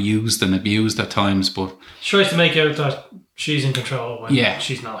she's kind of used and abused at times, but she tries to make out that she's in control when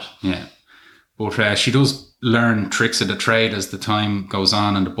she's not. Yeah, but she does learn tricks of the trade as the time goes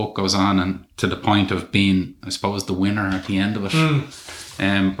on and the book goes on, and to the point of being, I suppose, the winner at the end of it.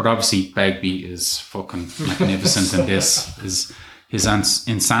 But obviously Begbie is fucking magnificent in this. His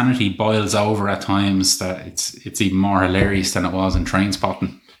insanity boils over at times that it's even more hilarious than it was in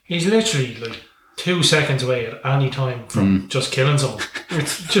Trainspotting. He's literally like 2 seconds away at any time from just killing someone.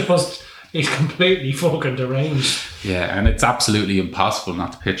 He's completely fucking deranged. Yeah, and it's absolutely impossible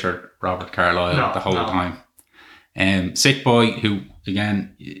not to picture Robert Carlyle the whole time. Sick Boy, who,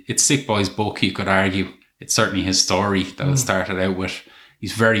 again, it's Sick Boy's book, you could argue. It's certainly his story that it started out with.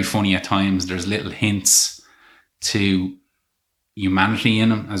 He's very funny at times. There's little hints to humanity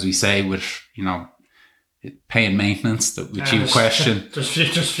in him, as we say, with, paying maintenance, which you question. There's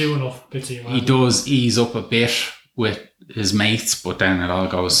few enough bits of humanity. He does ease up a bit with his mates, but then it all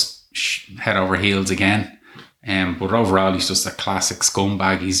goes head over heels again. But overall, he's just a classic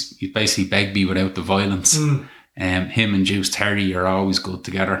scumbag. He's basically Begbie without the violence. Him and Juice Terry are always good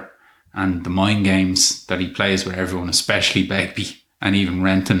together. And the mind games that he plays with everyone, especially Begbie and even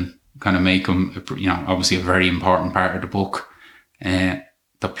Renton, kind of make him, obviously a very important part of the book. The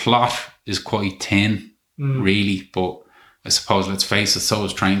plot is quite thin, really, but I suppose, let's face it, so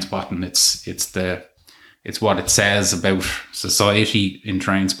is Trainspotting. It's what it says about society in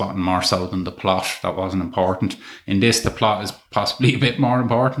Trainspotting more so than the plot. That wasn't important. In this, the plot is possibly a bit more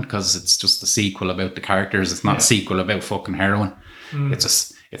important because it's just a sequel about the characters. It's not a sequel about fucking heroin.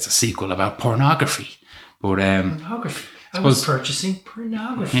 It's a sequel about pornography. But pornography. I was purchasing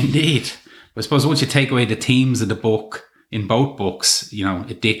pornography. Indeed. But I suppose once you take away the themes of the book, in both books,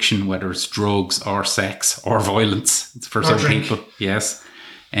 addiction, whether it's drugs or sex or violence, it's for some people, yes.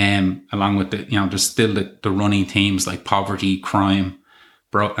 Along with there's still the running themes like poverty, crime,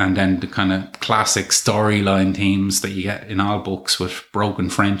 and then the kind of classic storyline themes that you get in all books with broken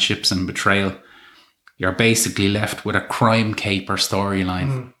friendships and betrayal. You're basically left with a crime caper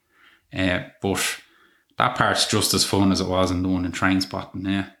storyline. But that part's just as fun as it was in the one in Trainspotting,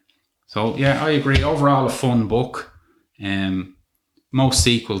 yeah. So, yeah, I agree. Overall, a fun book. Most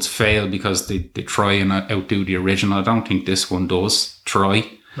sequels fail because they try and outdo the original. I don't think this one does try.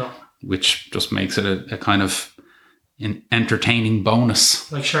 No. Which just makes it a kind of an entertaining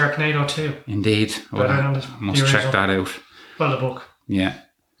bonus. Like Sharknado 2. Indeed. I must check that out. Well, the book. Yeah.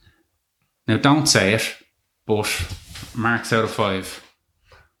 Now, don't say it, but marks out of 5.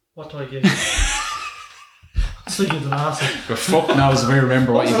 What do I give you? So you the last one. But fuck knows if I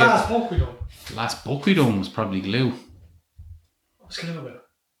remember what you the did. last book we done? The last book we done was probably Glue. What's Glue about?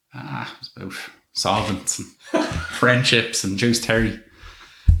 It was about solvents and friendships and Juice Terry.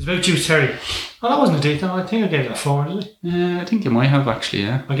 It was about Juice Terry. Oh, that wasn't a date. No, I think I gave it a 4, did I? I think you might have actually,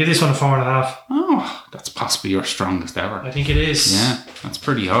 yeah. I'll give this one a 4.5. Oh, that's possibly your strongest ever. I think it is. Yeah, that's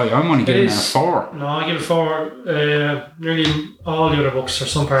pretty high. I'm only giving it a 4. No, I give it a 4. Nearly all the other books, or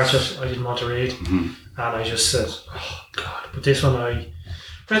some parts of it, I didn't want to read. And I just said, oh, God. But this one, I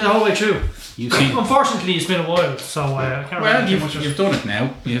read the whole way through. Unfortunately, it's been a while, so I can't remember too much. You've done it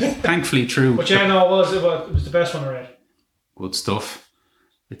now. Thankfully true. But yeah, no, it was the best one I read. Good stuff.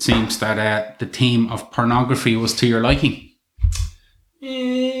 It seems that the theme of pornography was to your liking.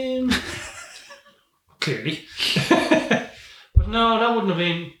 Clearly. But no, that wouldn't have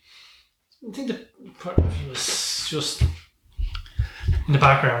been... I think the pornography was just in the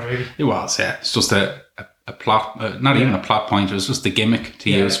background, really. It was, yeah. It's just a plot, not even a plot point, it was just a gimmick to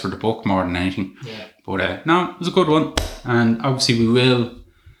use for the book more than anything. Yeah. But no, it was a good one. And obviously we will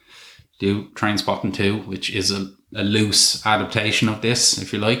do Trainspotting 2, which is a loose adaptation of this,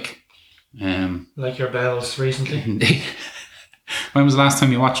 if you like. Like your bells recently. Indeed. When was the last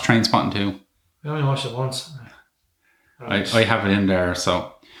time you watched Trainspotting 2? I only watched it once. I have it in there,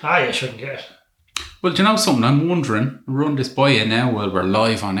 so... You shouldn't get it. Well, do you know something? I'm wondering, run this by you now while we're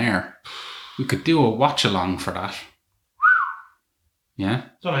live on air. We could do a watch-along for that. Yeah?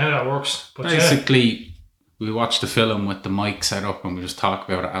 Don't know how that works, but basically, we watch the film with the mic set up and we just talk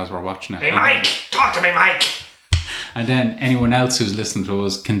about it as we're watching it. Hey, Mike! Talk to me, Mike! And then anyone else who's listening to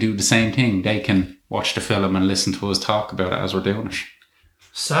us can do the same thing. They can watch the film and listen to us talk about it as we're doing it.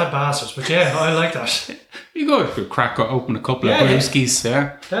 Sad bastards, but yeah, I like that. You go if you crack open a couple of brewskis,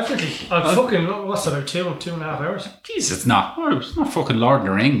 yeah. Definitely. I'm fucking, what's that, about 2.5 hours? Jeez, it's not fucking Lord of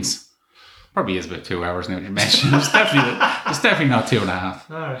the Rings. Probably is about 2 hours now that you mentioned. It's definitely not 2.5.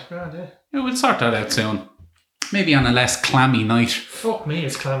 Alright, grand, yeah. Yeah, we'll sort that out soon. Maybe on a less clammy night. Fuck me,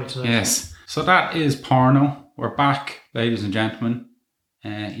 it's clammy tonight. Yes. So that is porno. We're back, ladies and gentlemen.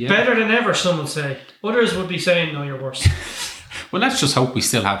 Better than ever, some would say. Others would be saying, no, you're worse. Well, let's just hope we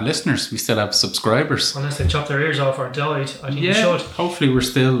still have listeners. We still have subscribers. Unless they chop their ears off or died, I think we should. Hopefully we're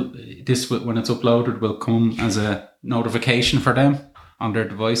still... This, when it's uploaded, will come as a notification for them. on their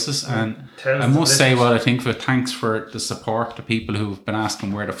devices. And Tells I the must say listeners. what I think of it. Thanks for the support, the people who've been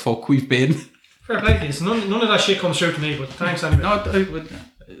asking where the fuck we've been. Fair play to you. None of that shit comes through to me, but thanks anyway. No,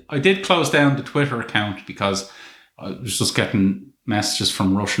 I did close down the Twitter account because I was just getting messages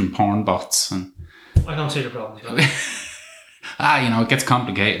from Russian porn bots. And I don't see the problem. it gets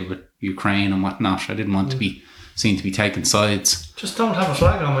complicated with Ukraine and whatnot. I didn't want to be seen to be taking sides. Just don't have a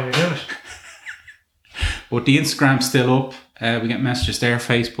flag on when you're doing it. But the Instagram's still up. We get messages there.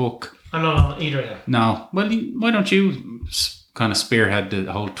 Facebook. I'm not on either of them. No. Well, why don't you kind of spearhead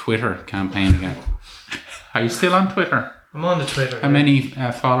the whole Twitter campaign again? Are you still on Twitter? I'm on the Twitter. How many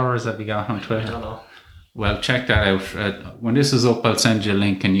followers have you got on I Twitter? don't know. Well, check that out. When this is up, I'll send you a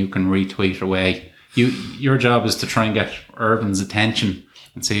link and you can retweet away. Your job is to try and get Irvin's attention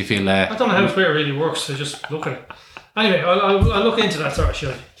and see if he'll... I don't know how Twitter really works, so just look at it. Anyway, I'll look into that sort of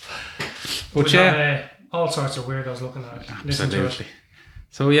shit. But We've got, all sorts of weirdos looking at it. Listen to it. Absolutely.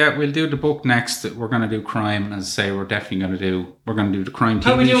 So yeah, we'll do the book next. We're going to do crime, and as I say, we're definitely going to do the crime TV show.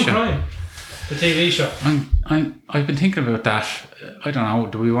 How are we doing crime? The TV show. I've been thinking about that. I don't know.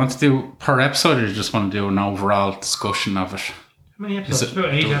 Do we want to do per episode, or do you just want to do an overall discussion of it? How many episodes?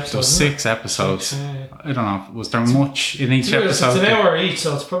 About 8 episodes. There was 6 episodes. 6, I don't know. Was there much in each episode? It's an hour each,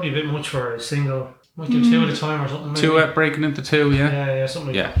 so it's probably a bit much for a single. Might do 2 at a time or something. Maybe. 2 breaking into 2, yeah. Yeah,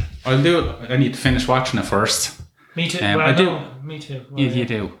 something like that. Yeah, I'll do it. I need to finish watching it first. Me too. I do. Me too. Well, You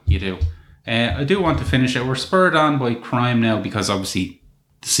do. I do want to finish it. We're spurred on by crime now because obviously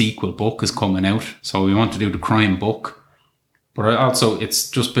the sequel book is coming out, so we want to do the crime book. But also, it's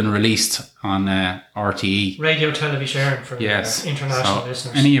just been released on RTE. Radio television for international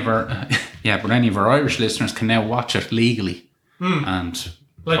listeners. Any of our Irish listeners can now watch it legally, and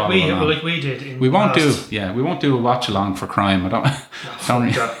like we did. We won't do a watch along for crime. I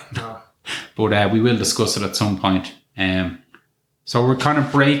don't. No. But we will discuss it at some point. So we're kind of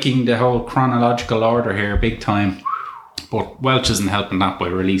breaking the whole chronological order here, big time. But Welch isn't helping that by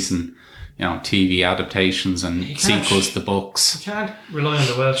releasing, TV adaptations and sequels to books. You can't rely on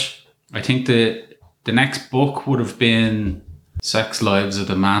the Welsh. I think the next book would have been Sex Lives of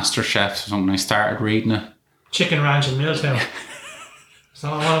the Master Chefs or something. I started reading it. Chicken Ranch in Milltown. It's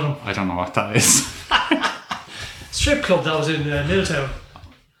not one of them. I don't know what that is. Strip club that was in Milltown.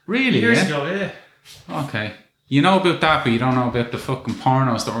 Really? Years ago, yeah. Okay. You know about that, but you don't know about the fucking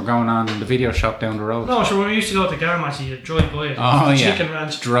pornos that were going on in the video shop down the road. No, sure, when we used to go to Garmatty, you'd drive by it. Oh, yeah. Chicken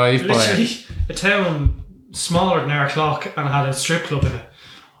Ranch. Drive by Literally, it. a town smaller than our clock and had a strip club in it.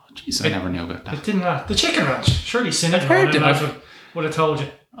 Jeez, I never knew about that. It didn't have... The Chicken Ranch. Surely Cynic heard it. would have told you.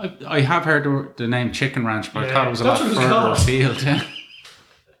 I have heard the name Chicken Ranch, but I Yeah, thought it was a lot that's what it was further called. afield. Yeah.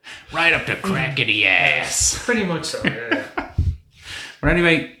 Right up the crack of the ass. Pretty much so, yeah. But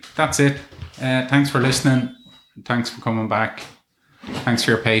anyway, that's it. Thanks for listening. Thanks for coming back. Thanks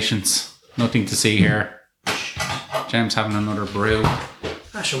for your patience. Nothing to see here. James having another brew.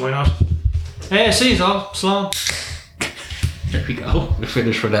 Sure, why not? See you all. Slán. There we go. We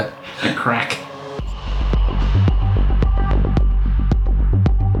finished with a crack.